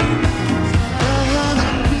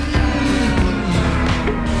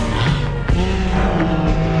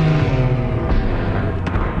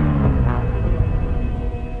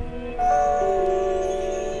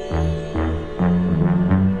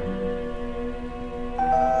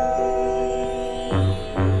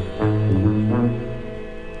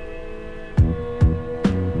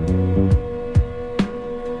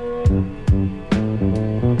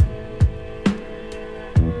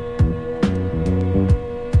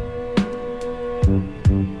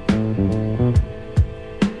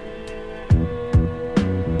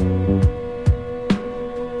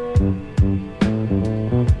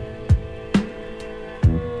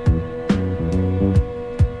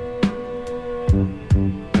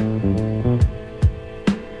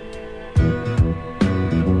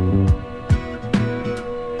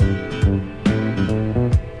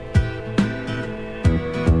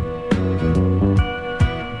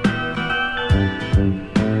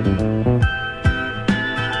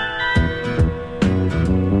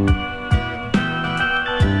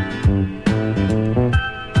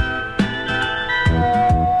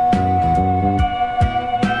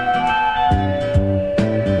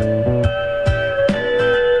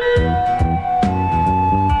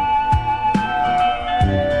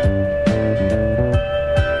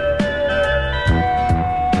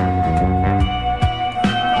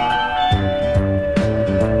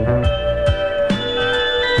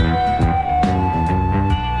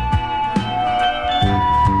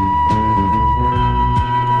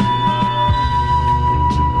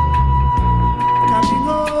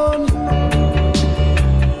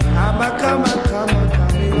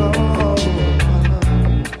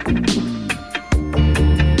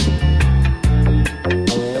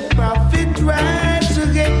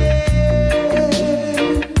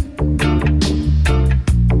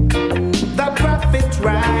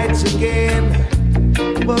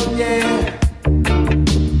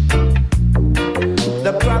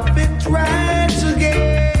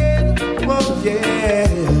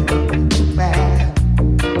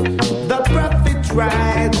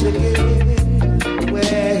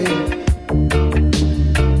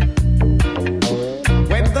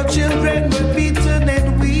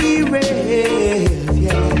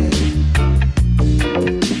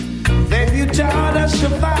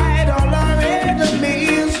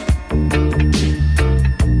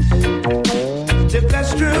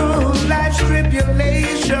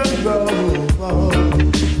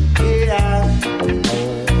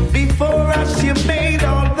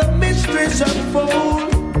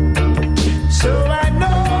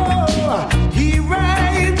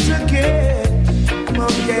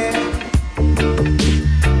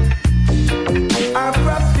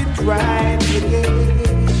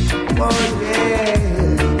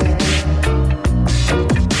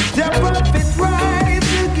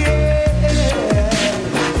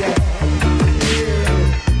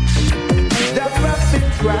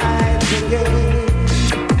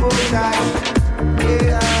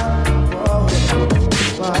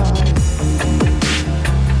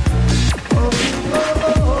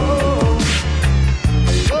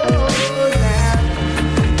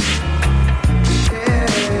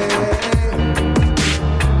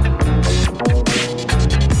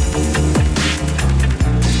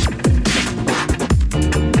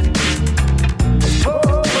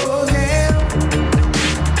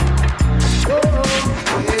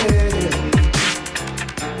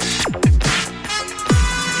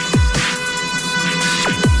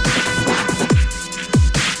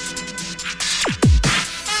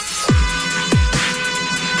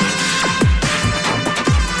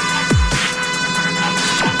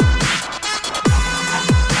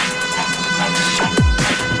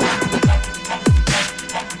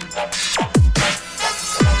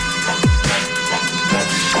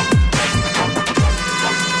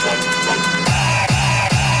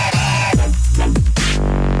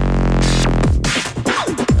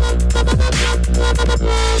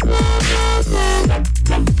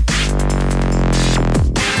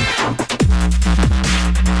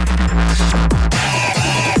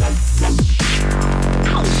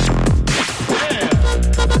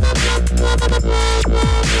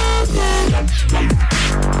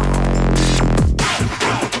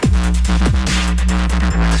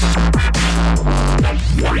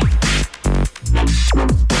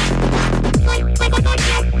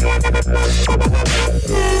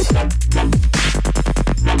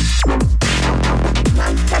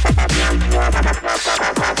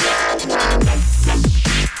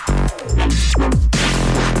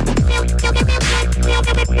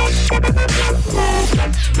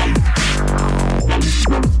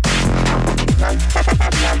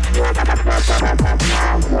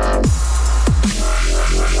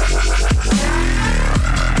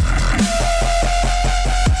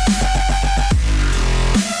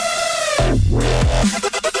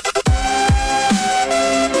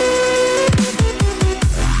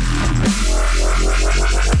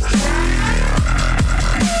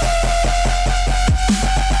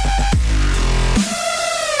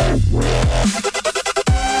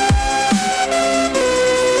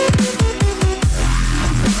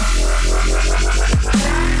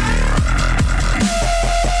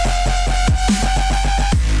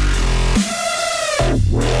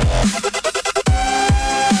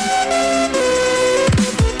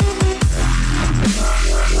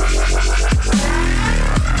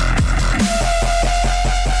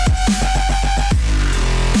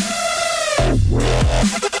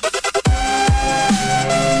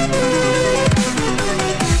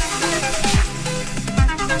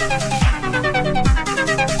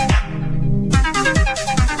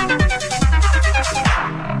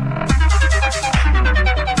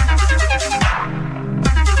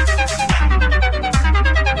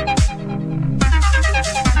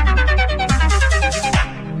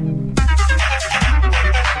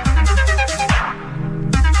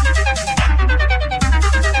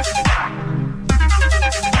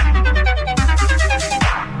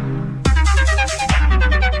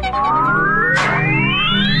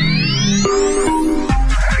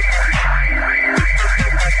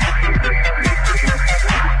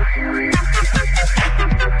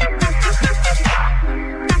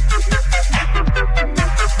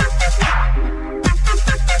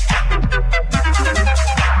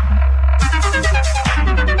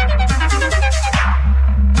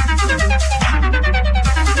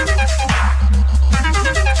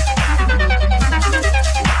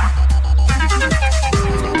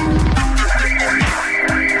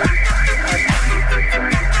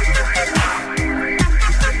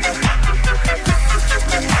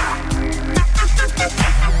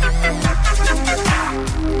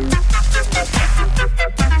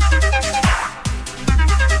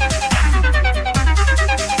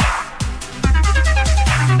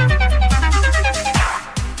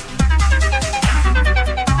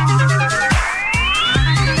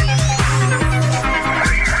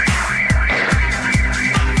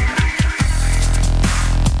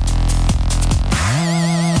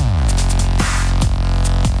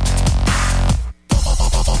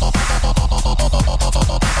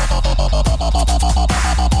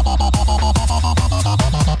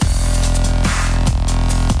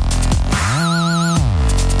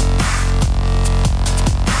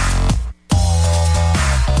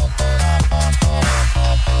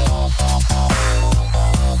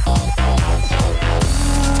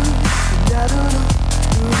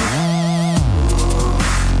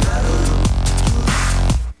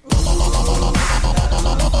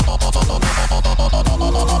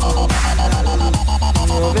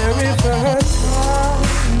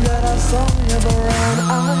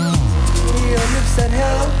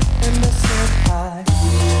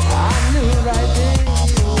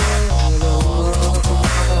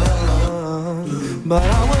 But I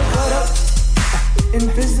was caught up in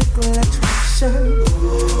physical attraction.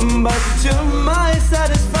 But to my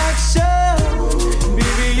satisfaction,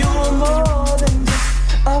 baby, you are more than just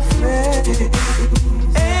a friend.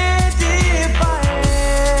 And if I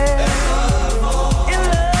am in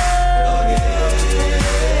love again,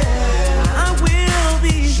 I will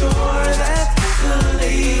be sure that the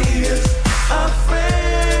lady is a friend.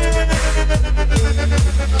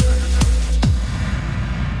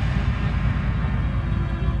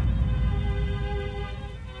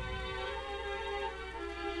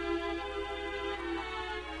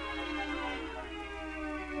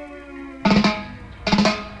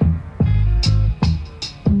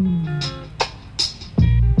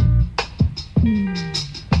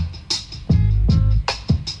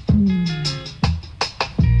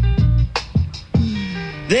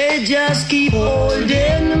 They just keep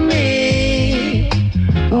holding me,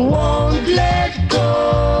 won't let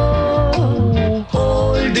go.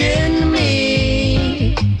 Holding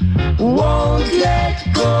me, won't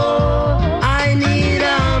let go. I need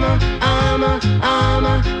armor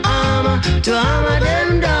to hammer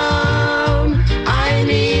them down. I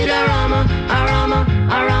need a rammer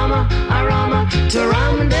to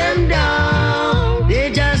ram them down. They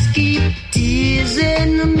just keep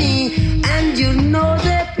teasing me, and you know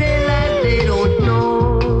they play like they don't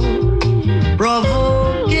know,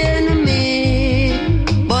 provoking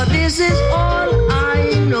me. But this is all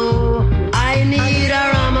I know.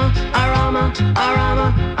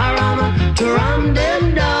 to ram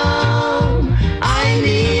them down. I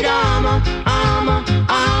need armor, armor,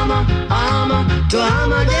 armor, armor to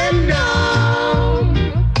hammer them down.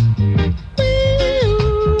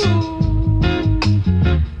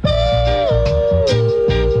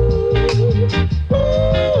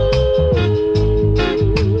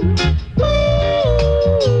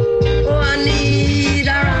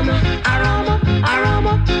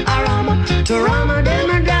 To ram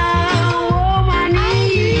them down, oh, I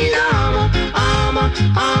need armor, armor,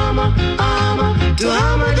 armor, armor to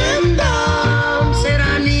hammer them down. Said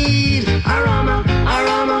I need a armor,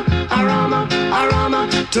 armor, armor, armor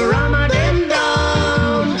to ram them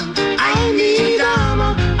down. I need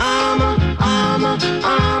armor, armor, armor,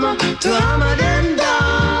 armor to hammer them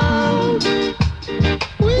down.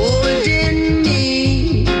 Holding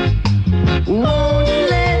me, won't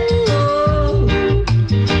let go.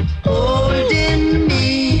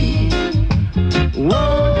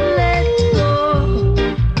 Won't let go.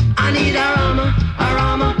 I need a rama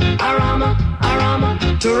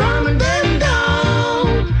to ram them down.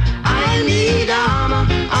 I need armor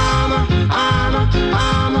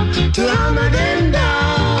to hammer them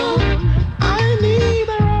down. I need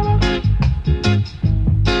a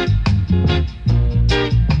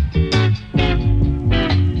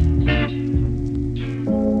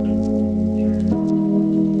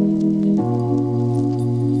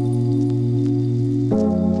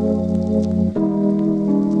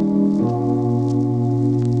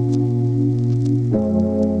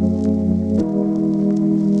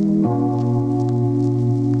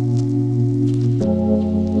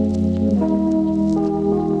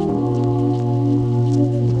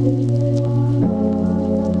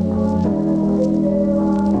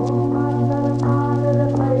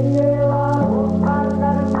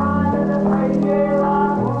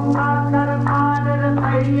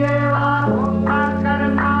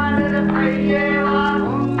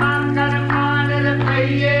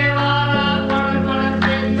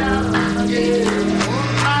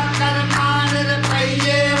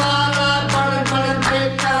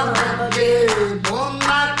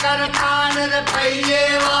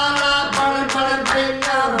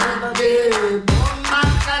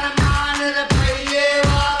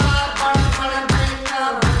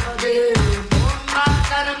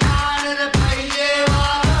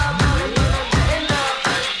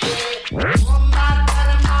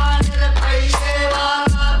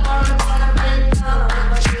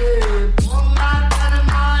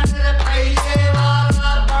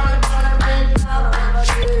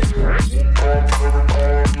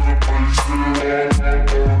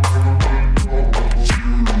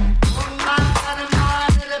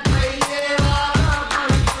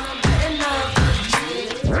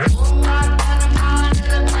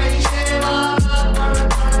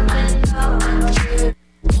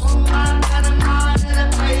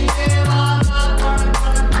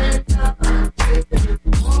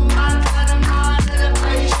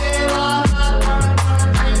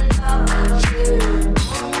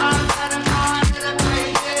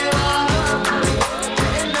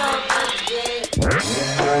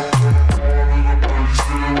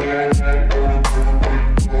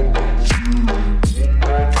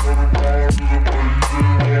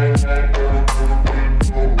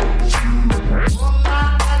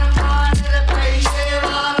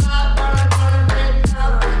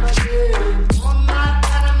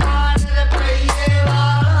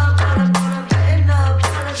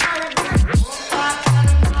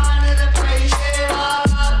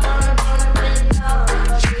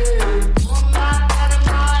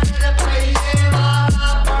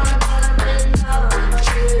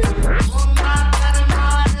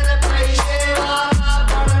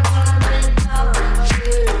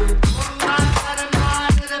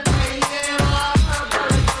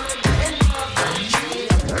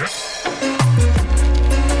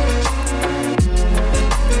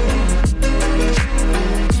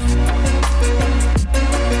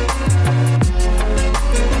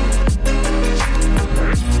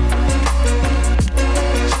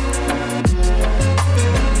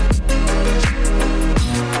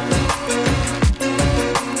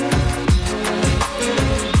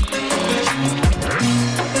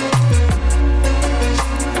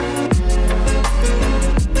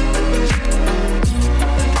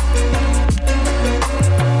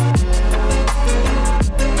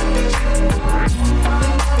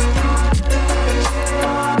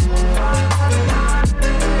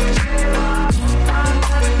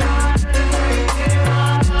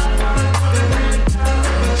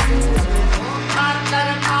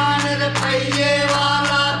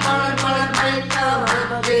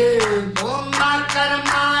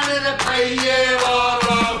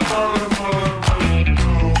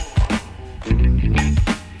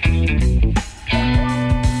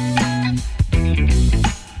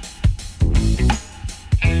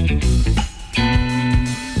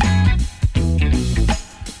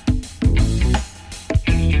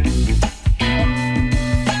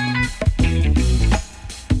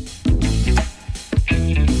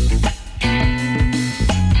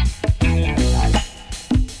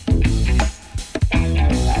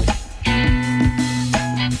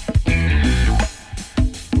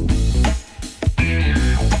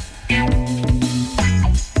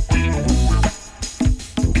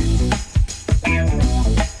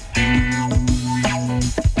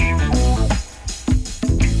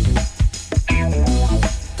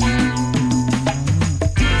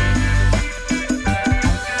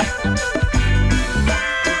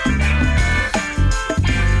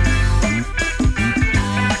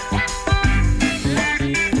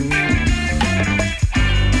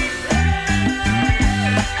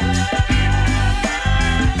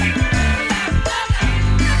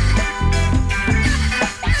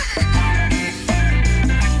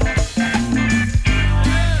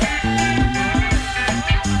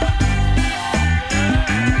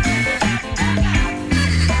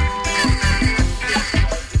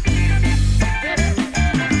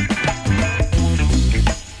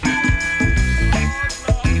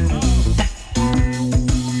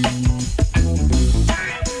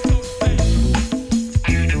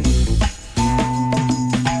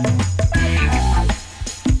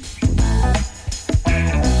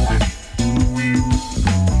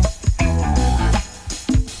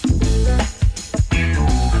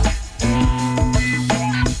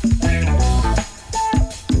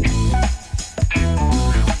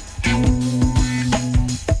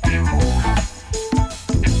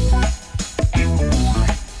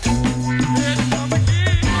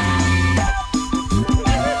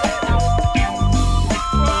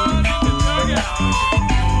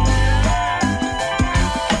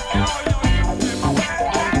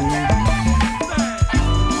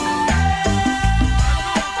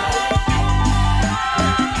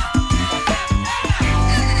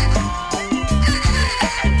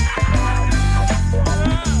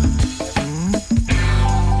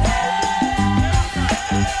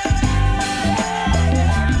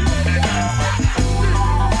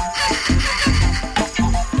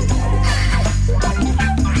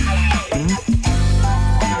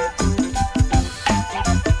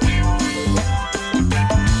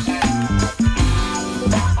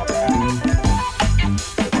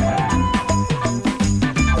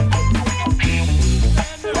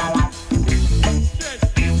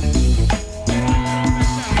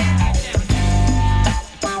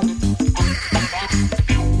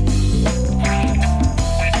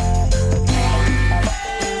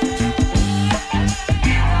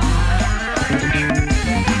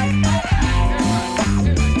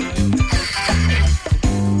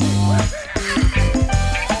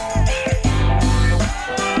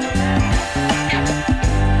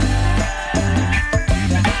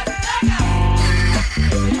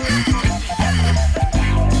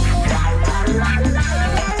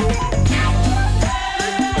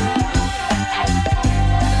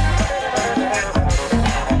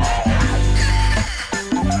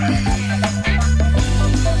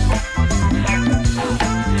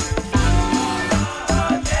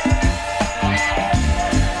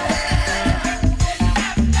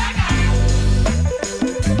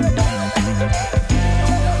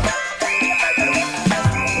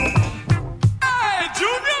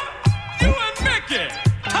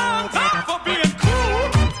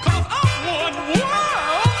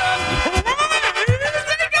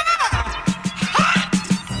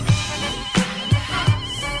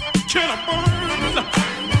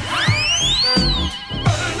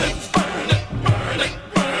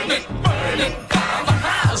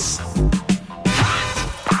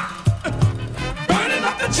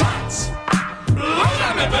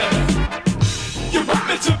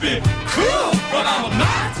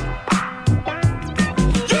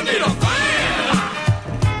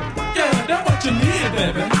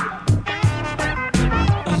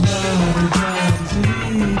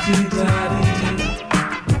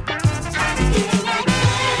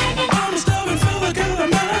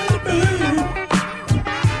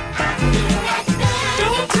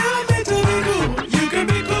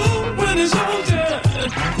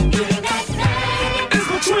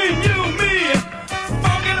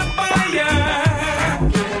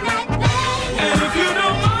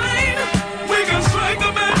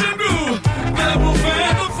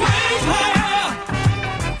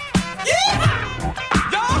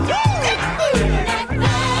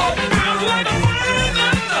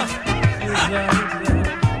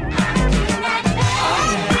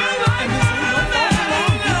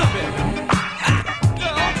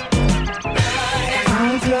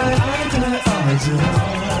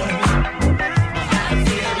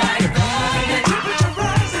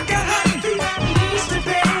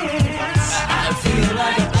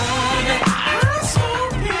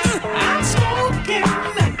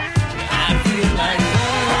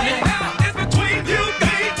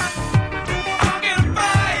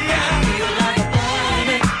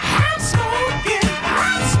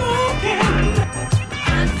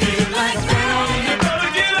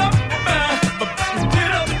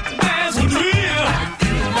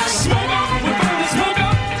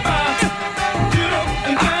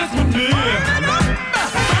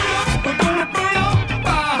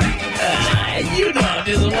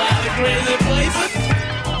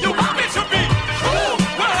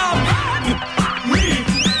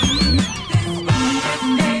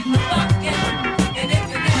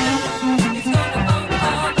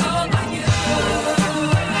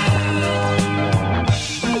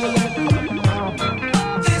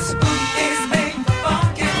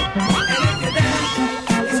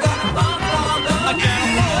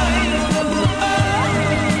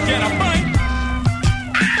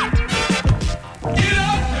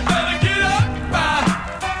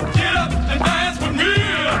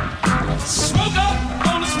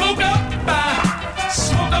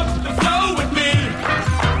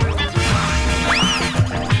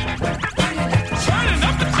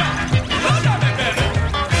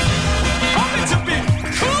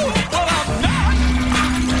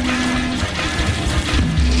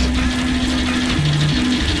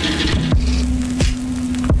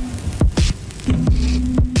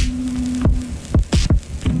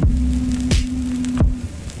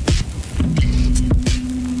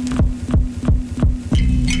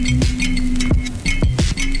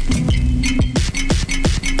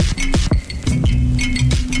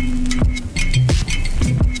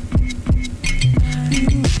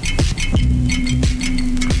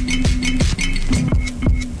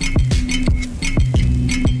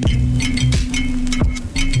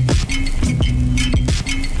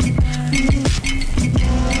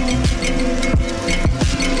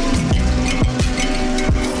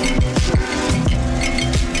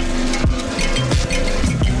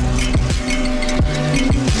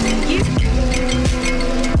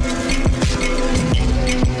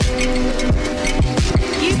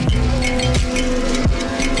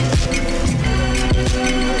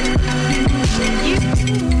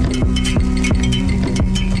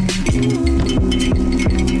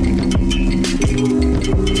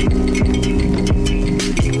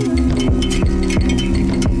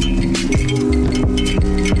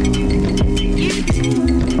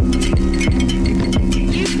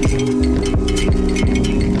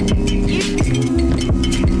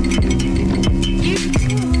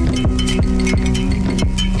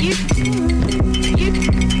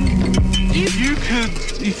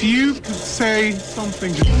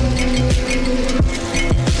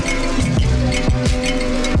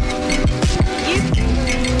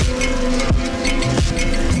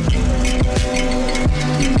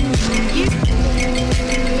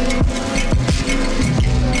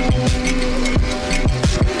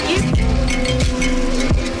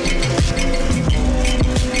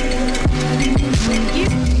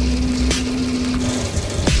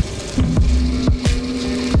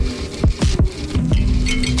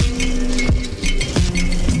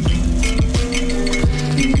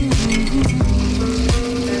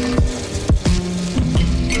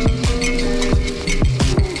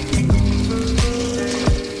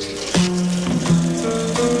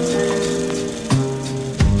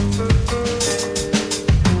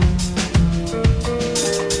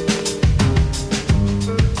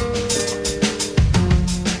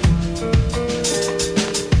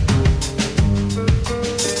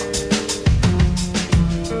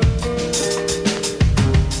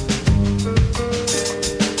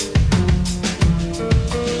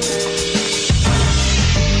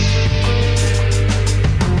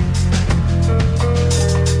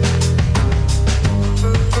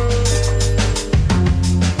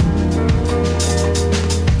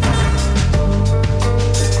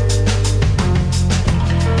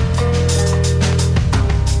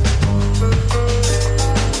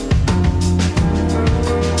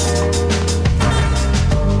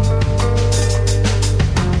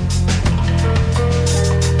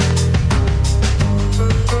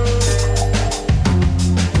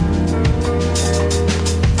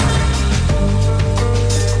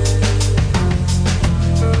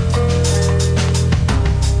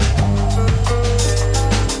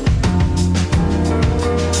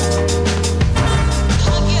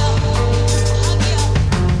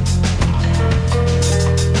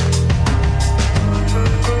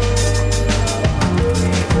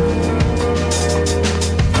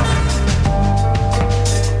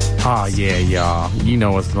You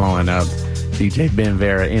know what's blowing up. DJ Ben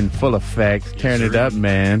Vera in full effect. Turn it up,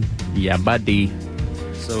 man. Yeah, buddy.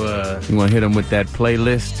 So, you want to hit him with that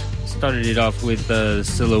playlist? Started it off with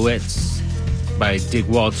Silhouettes by Dick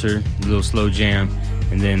Walter, a little slow jam.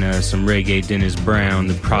 And then some reggae, Dennis Brown,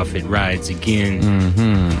 The Prophet Rides Again.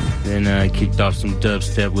 Mm-hmm. Then kicked off some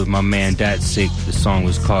dubstep with my man Dat Sick. The song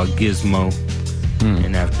was called Gizmo.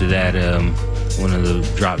 And after that, one of the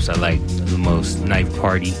drops I like the most, Knife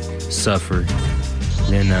Party, Suffer.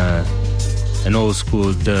 Then an old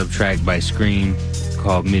school dub track by Scream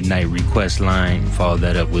called Midnight Request Line. Followed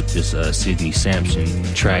that up with this Sidney Sampson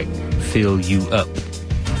track, Fill You Up.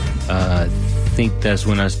 I think that's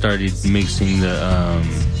when I started mixing the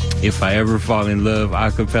If I Ever Fall in Love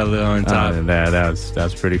acapella on top.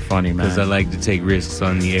 That's pretty funny, man. Because I like to take risks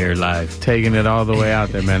on the air live. Taking it all the way out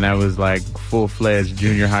there, man. That was like full-fledged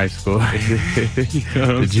junior high school.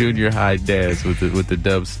 The junior high dance with the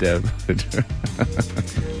dubstep.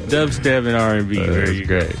 Dubstep and R&B. Very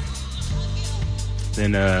great.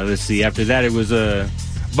 Then let's see. After that, it was a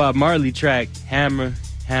Bob Marley track, Hammer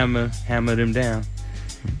Them Down.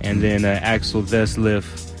 And then Axel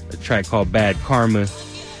Vesliff, a track called Bad Karma.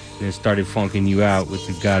 Then started funking you out with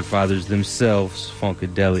the Godfathers themselves,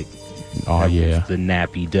 Funkadelic. Oh, yeah. The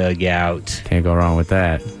Nappy Dugout. Can't go wrong with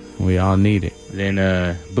that. We all need it. Then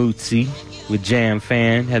Bootsy with Jam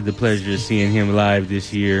Fan. Had the pleasure of seeing him live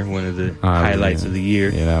this year. One of the highlights of the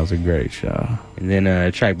year. Yeah, that was a great show. And then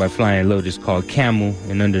a track by Flying Lotus called Camel.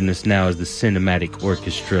 And under us now is the Cinematic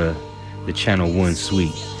Orchestra, the Channel 1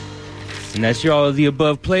 Suite. And that's your All of the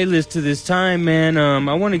Above playlist to this time, man.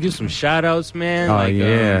 I want to give some shout-outs, man.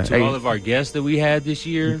 To all of our guests that we had this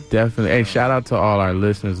year. Definitely. Hey, shout out to all our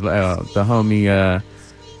listeners. The homie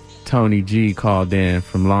Tony G called in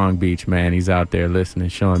from Long Beach, man. He's out there listening,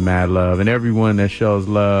 showing mad love. And everyone that shows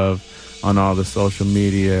love on all the social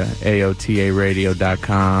media,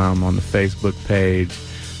 AOTARadio.com, on the Facebook page,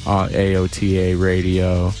 AOTA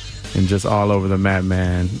Radio, and just all over the map,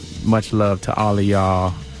 man. Much love to all of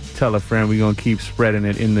y'all. Tell a friend, we're going to keep spreading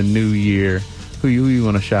it in the new year. Who you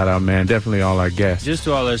want to shout out, man? Definitely all our guests. Just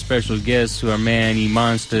to all our special guests, to our man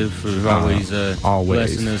E-Monster for always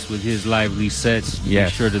blessing us with his lively sets.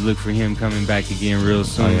 Yes. Be sure to look for him coming back again real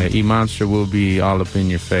soon. Oh, yeah. E-Monster will be all up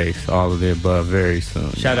in your face, all of the above, very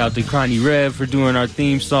soon. Shout out to Cronny Rev for doing our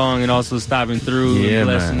theme song and also stopping through and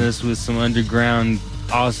blessing us with some underground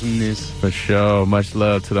awesomeness. For sure. Much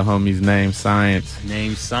love to the homies Name Science.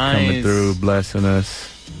 Coming through, blessing us.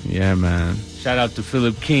 Yeah, man. Shout out to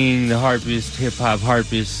Philip King, the harpist, hip-hop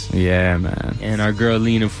harpist. Yeah, man. And our girl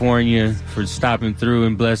Lena Fornia for stopping through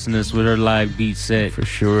and blessing us with her live beat set. For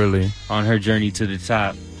surely. On her journey to the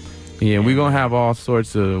top. Yeah, we're going to have all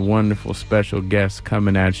sorts of wonderful special guests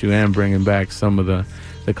coming at you and bringing back some of the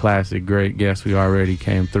classic great guests we already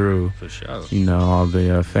came through. For sure. You know, all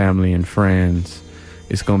the family and friends.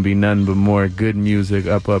 It's going to be nothing but more good music,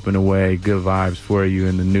 up and away, good vibes for you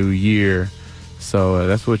in the new year. So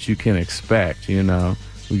that's what you can expect, you know.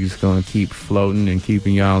 We're just going to keep floating and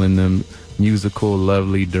keeping y'all in them musical,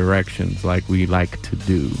 lovely directions like we like to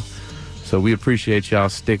do. So we appreciate y'all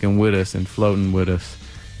sticking with us and floating with us.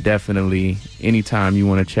 Definitely, anytime you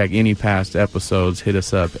want to check any past episodes, hit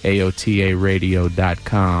us up,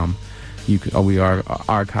 AOTARadio.com. We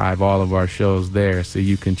archive all of our shows there, so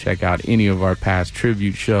you can check out any of our past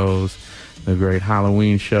tribute shows. The great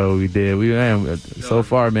Halloween show we did. So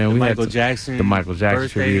far, man, we had the Michael Jackson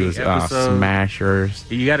tribute was smashers.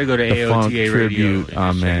 You got to go to the AOTA funk Radio tribute.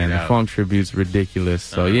 Oh man, the funk tribute's ridiculous.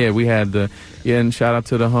 So we had and shout out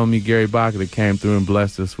to the homie Gary Baca that came through and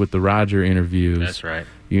blessed us with the Roger interviews. That's right.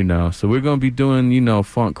 You know, so we're gonna be doing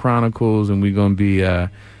Funk Chronicles, and we're gonna be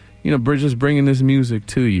just bringing this music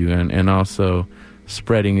to you, and also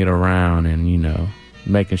spreading it around, and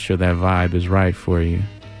making sure that vibe is right for you.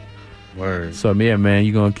 Word. So yeah, man,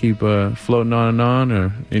 you gonna keep floating on and on,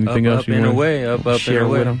 or anything else you want to share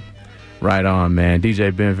with them? Right on, man.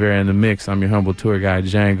 DJ Ben Vera in the mix. I'm your humble tour guide,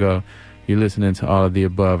 Django. You're listening to All of the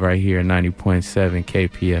Above right here, 90.7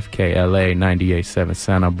 KPFK LA, 98.7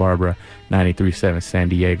 Santa Barbara, 93.7 San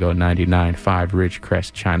Diego, 99.5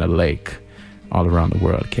 Ridgecrest, China Lake. All around the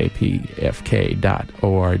world, kpfk.org.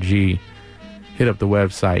 Hit up the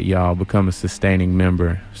website, y'all. Become a sustaining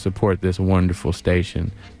member. Support this wonderful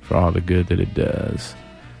station for all the good that it does.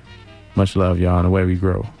 Much love, y'all, and away we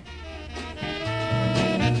grow.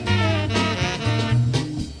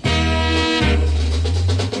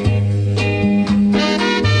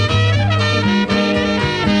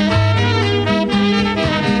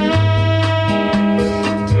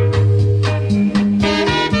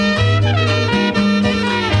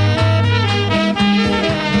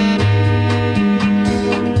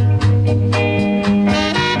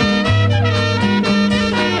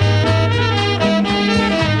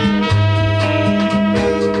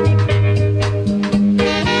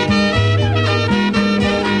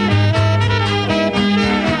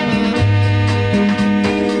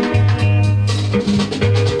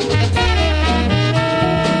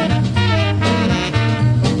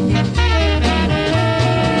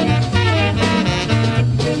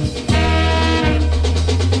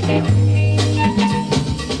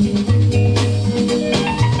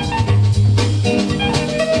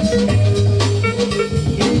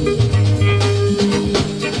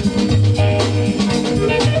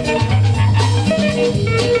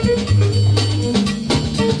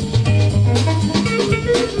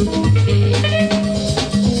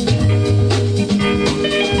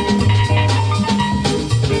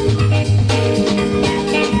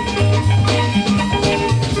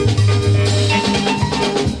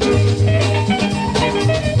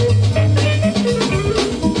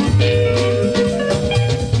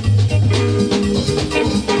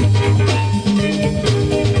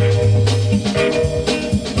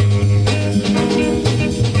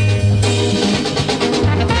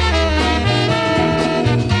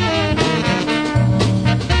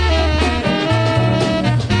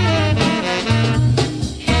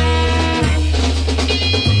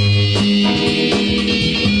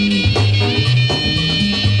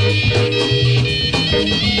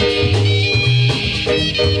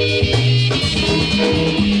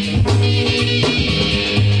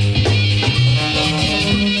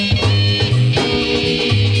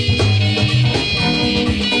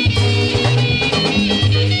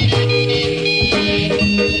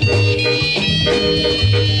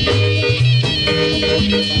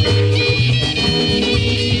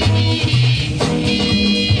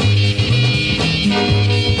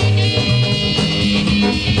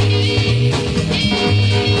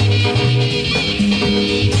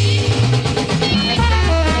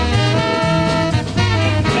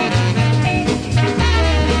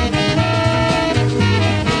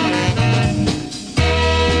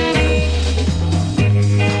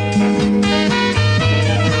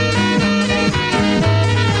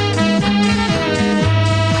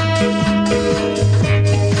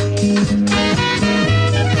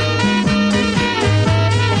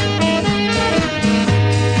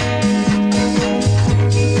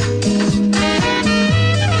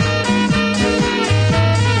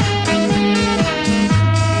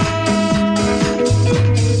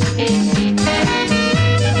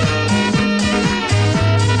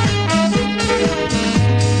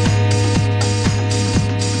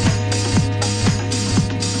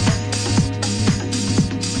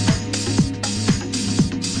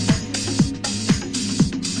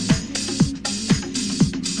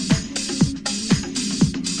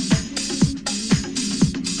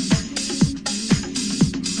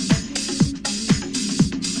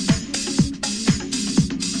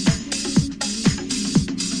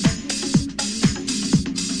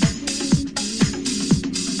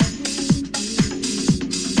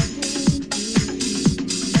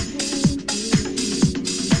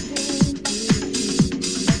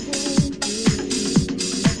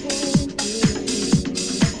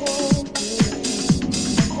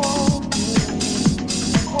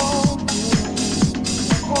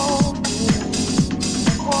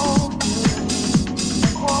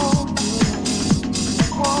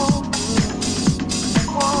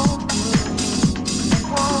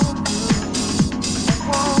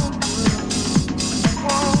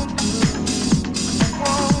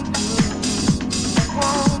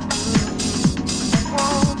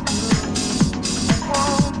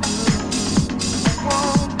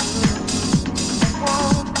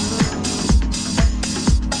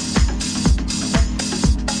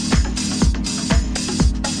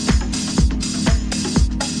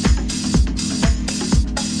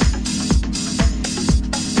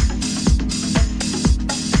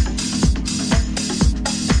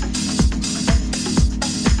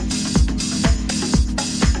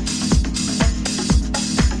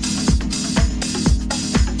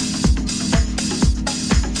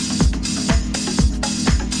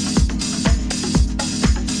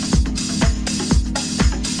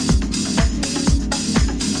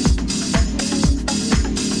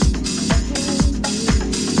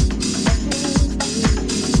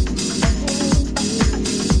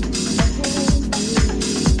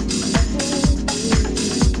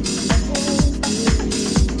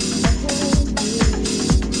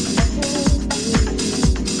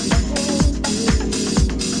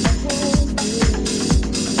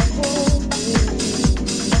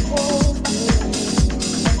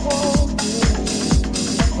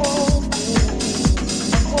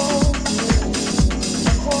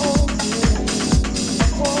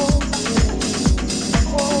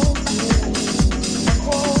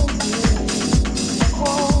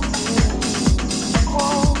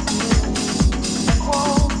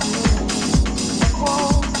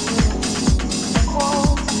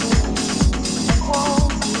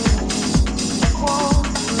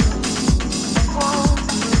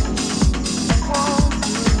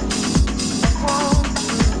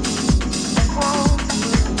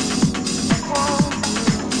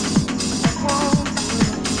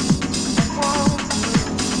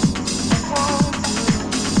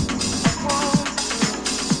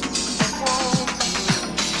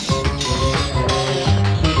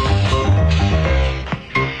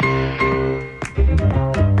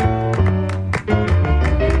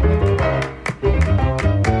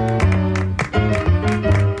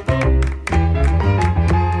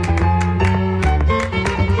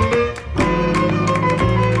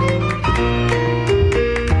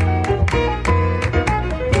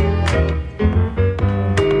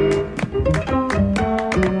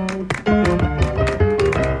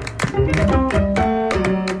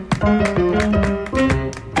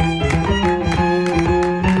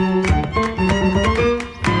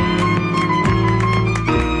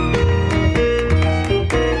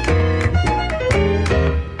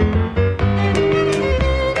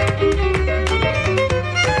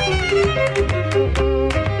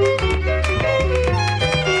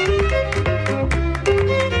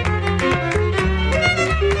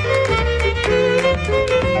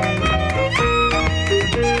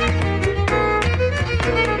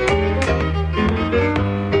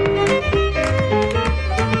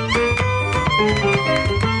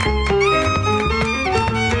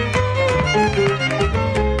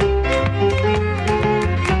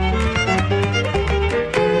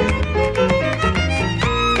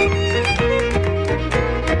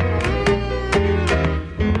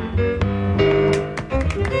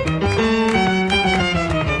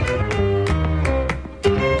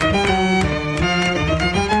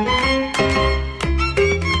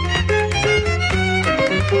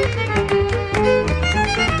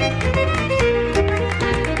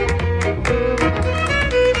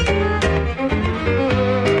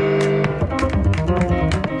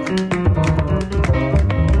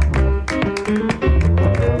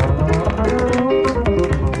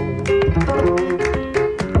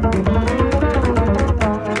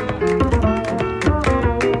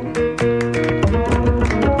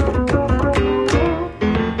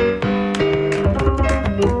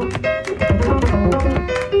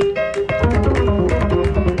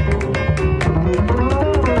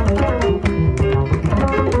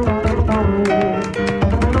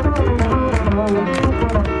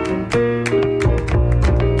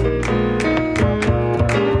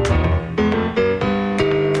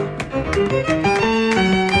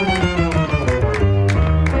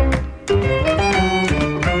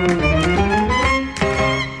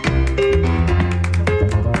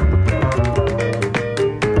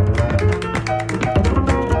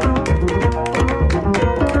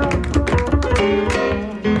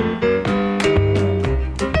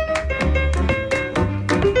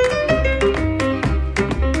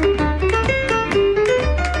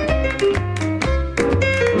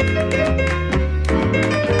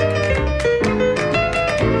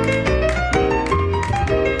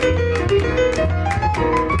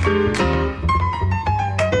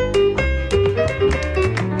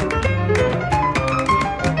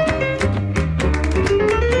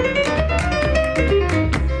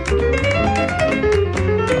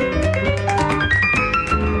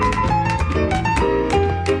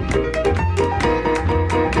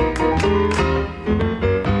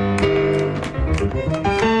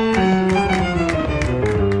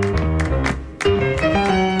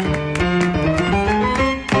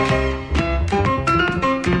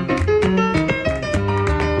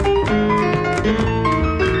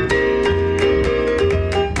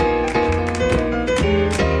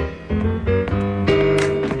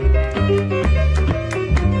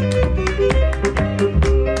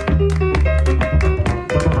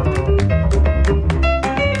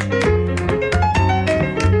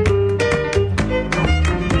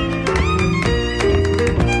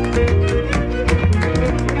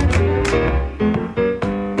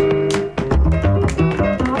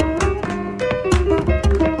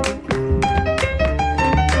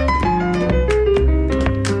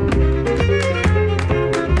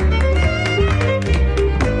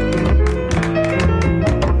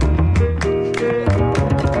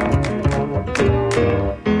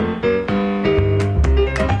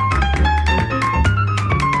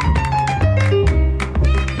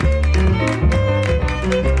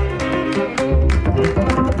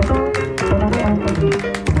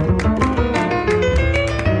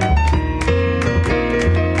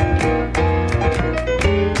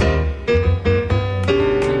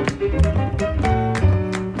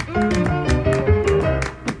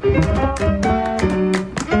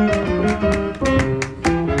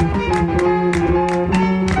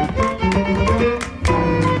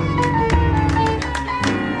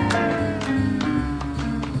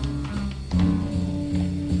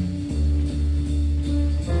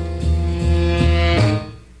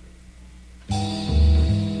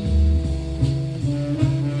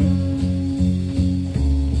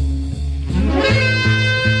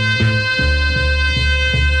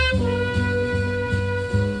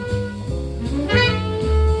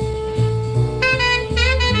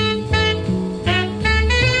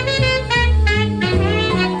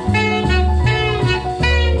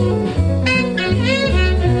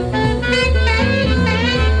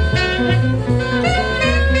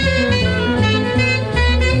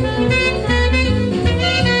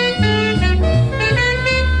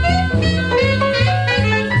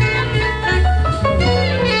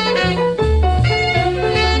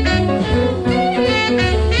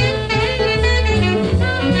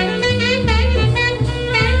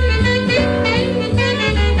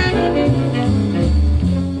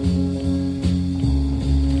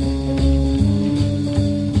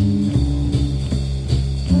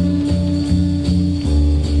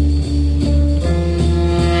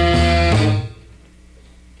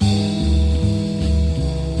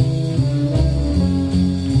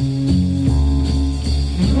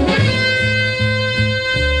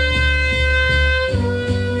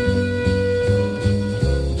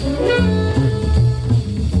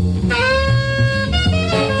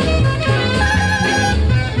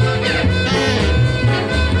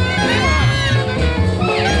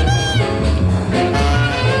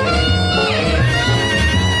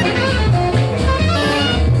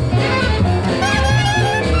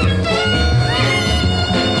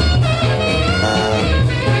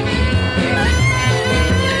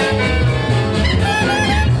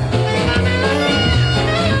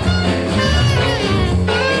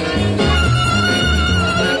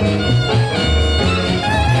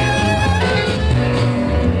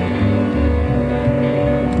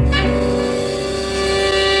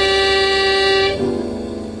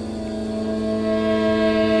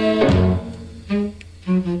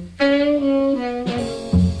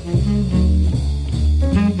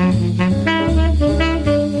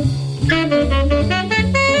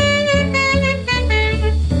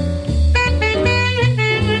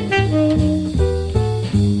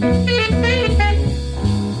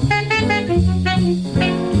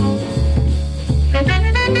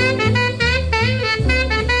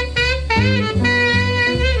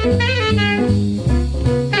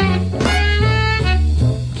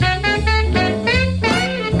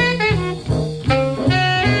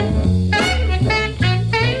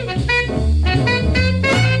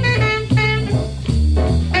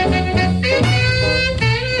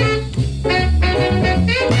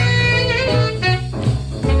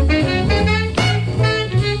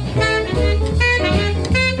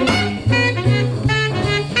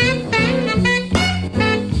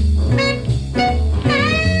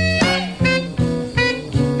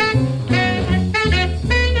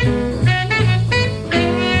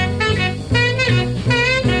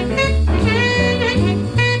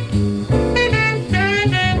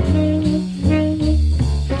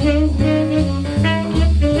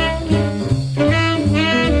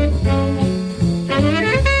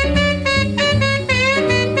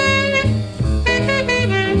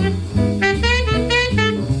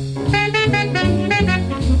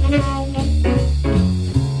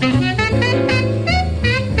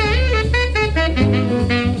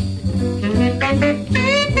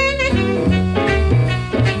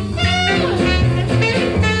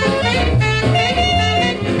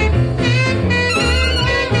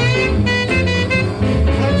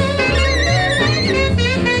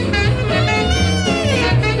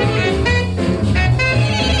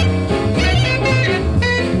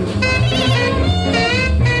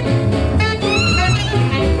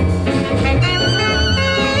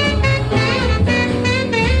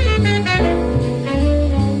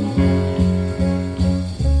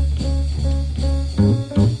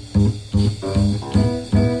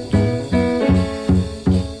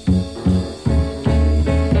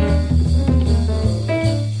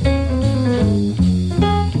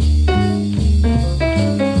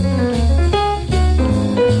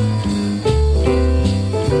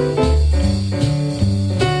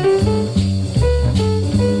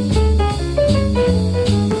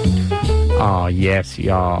 Yes,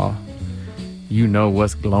 y'all. You know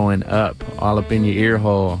what's blowing up, all up in your ear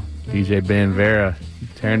hole. DJ Ben Vera,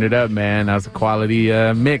 turn it up, man. That was a quality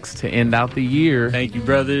mix to end out the year. Thank you,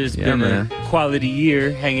 brother. It's been a quality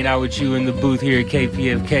year hanging out with you in the booth here at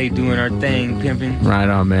KPFK, doing our thing, pimping. Right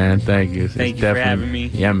on, man. Thank you. Thank you for having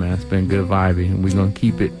me. Yeah, man. It's been good vibey, and we're going to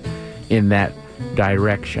keep it in that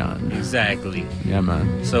direction. Exactly. Yeah,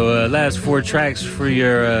 man. So last 4 tracks for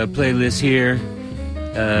your playlist here.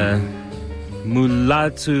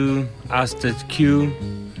 Mulatu Asta Q.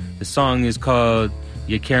 The song is called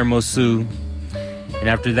Yekermosu. And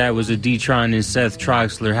after that was a D-Tron and Seth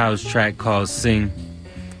Troxler house track called Sing.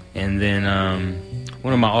 And then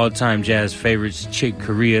one of my all-time jazz favorites, Chick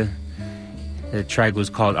Corea. That track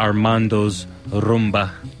was called Armando's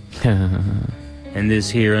Rumba. And this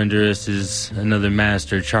here under us is another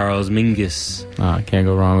master, Charles Mingus. Can't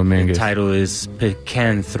go wrong with Mingus. The title is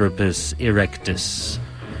Picanthropus Erectus.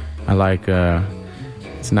 I like,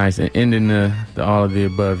 it's nice ending the all of the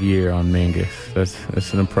above year on Mingus.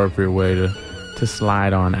 That's an appropriate way to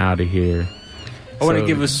slide on out of here. I want to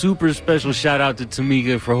give a super special shout out to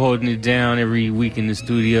Tamika for holding it down every week in the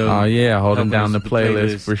studio. Oh yeah, holding down the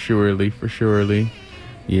playlist for surely.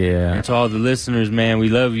 Yeah. And to all the listeners, man, we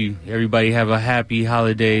love you. Everybody have a happy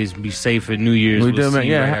holidays. Be safe at New Year's. We do, man.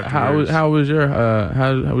 Yeah. How was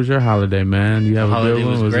your holiday, man? You have a good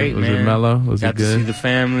one? Was great, man. Was it mellow? Was Got it good? to see the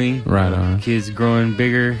family. Right on. Kids growing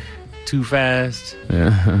bigger too fast.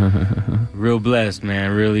 Yeah. Real blessed,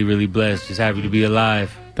 man. Really, really blessed. Just happy to be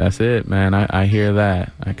alive. That's it, man. I hear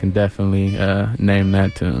that. I can definitely name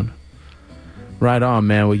that tune. Right on,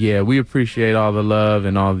 man. Well, yeah, we appreciate all the love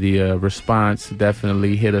and all the response.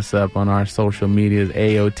 Definitely hit us up on our social medias,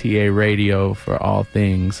 AOTA Radio for all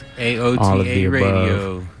things. AOTA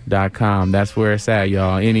Radio.com. That's where it's at,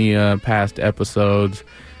 y'all. Any past episodes,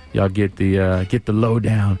 y'all get the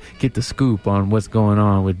lowdown, get the scoop on what's going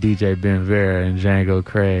on with DJ Ben Vera and Django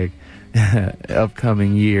Craig.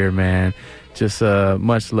 Upcoming year, man. Just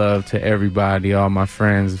much love to everybody, all my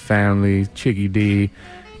friends, family, Chicky D,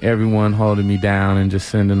 everyone holding me down and just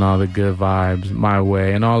sending all the good vibes my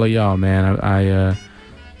way, and all of y'all, man.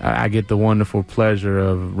 I get the wonderful pleasure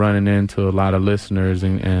of running into a lot of listeners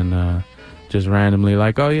and just randomly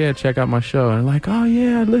like, oh yeah, check out my show, and like, oh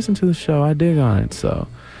yeah, I listen to the show, I dig on it. So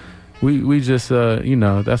we just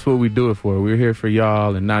that's what we do it for. We're here for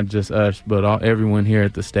y'all, and not just us, but everyone here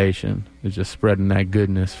at the station is just spreading that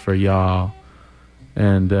goodness for y'all.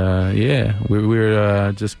 And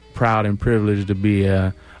we're just proud and privileged to be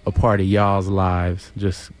a part of y'all's lives,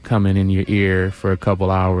 just coming in your ear for a couple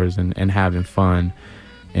hours and having fun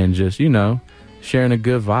and just, sharing a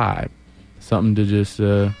good vibe. Something to just,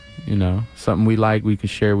 something we like, we can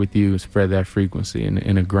share with you and spread that frequency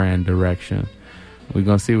in a grand direction. We're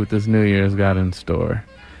going to see what this New Year's got in store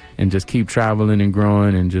and just keep traveling and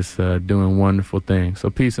growing and just doing wonderful things. So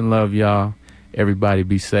peace and love, y'all. Everybody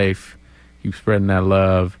be safe. Keep spreading that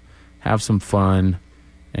love. Have some fun.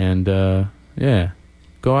 And,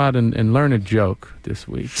 go out and learn a joke this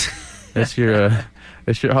week. That's your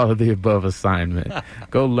all of the above assignment.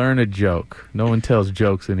 Go learn a joke. No one tells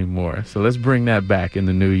jokes anymore. So let's bring that back in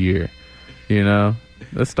the new year.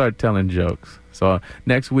 Let's start telling jokes. So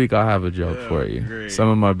next week I'll have a joke for you. Great. Some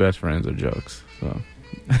of my best friends are jokes. So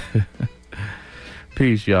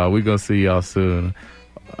peace, y'all. We're going to see y'all soon.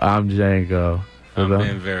 I'm Django. I'm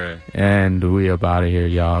Ben Vera. And we up out of here,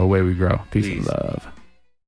 y'all. Away we grow. Peace and love.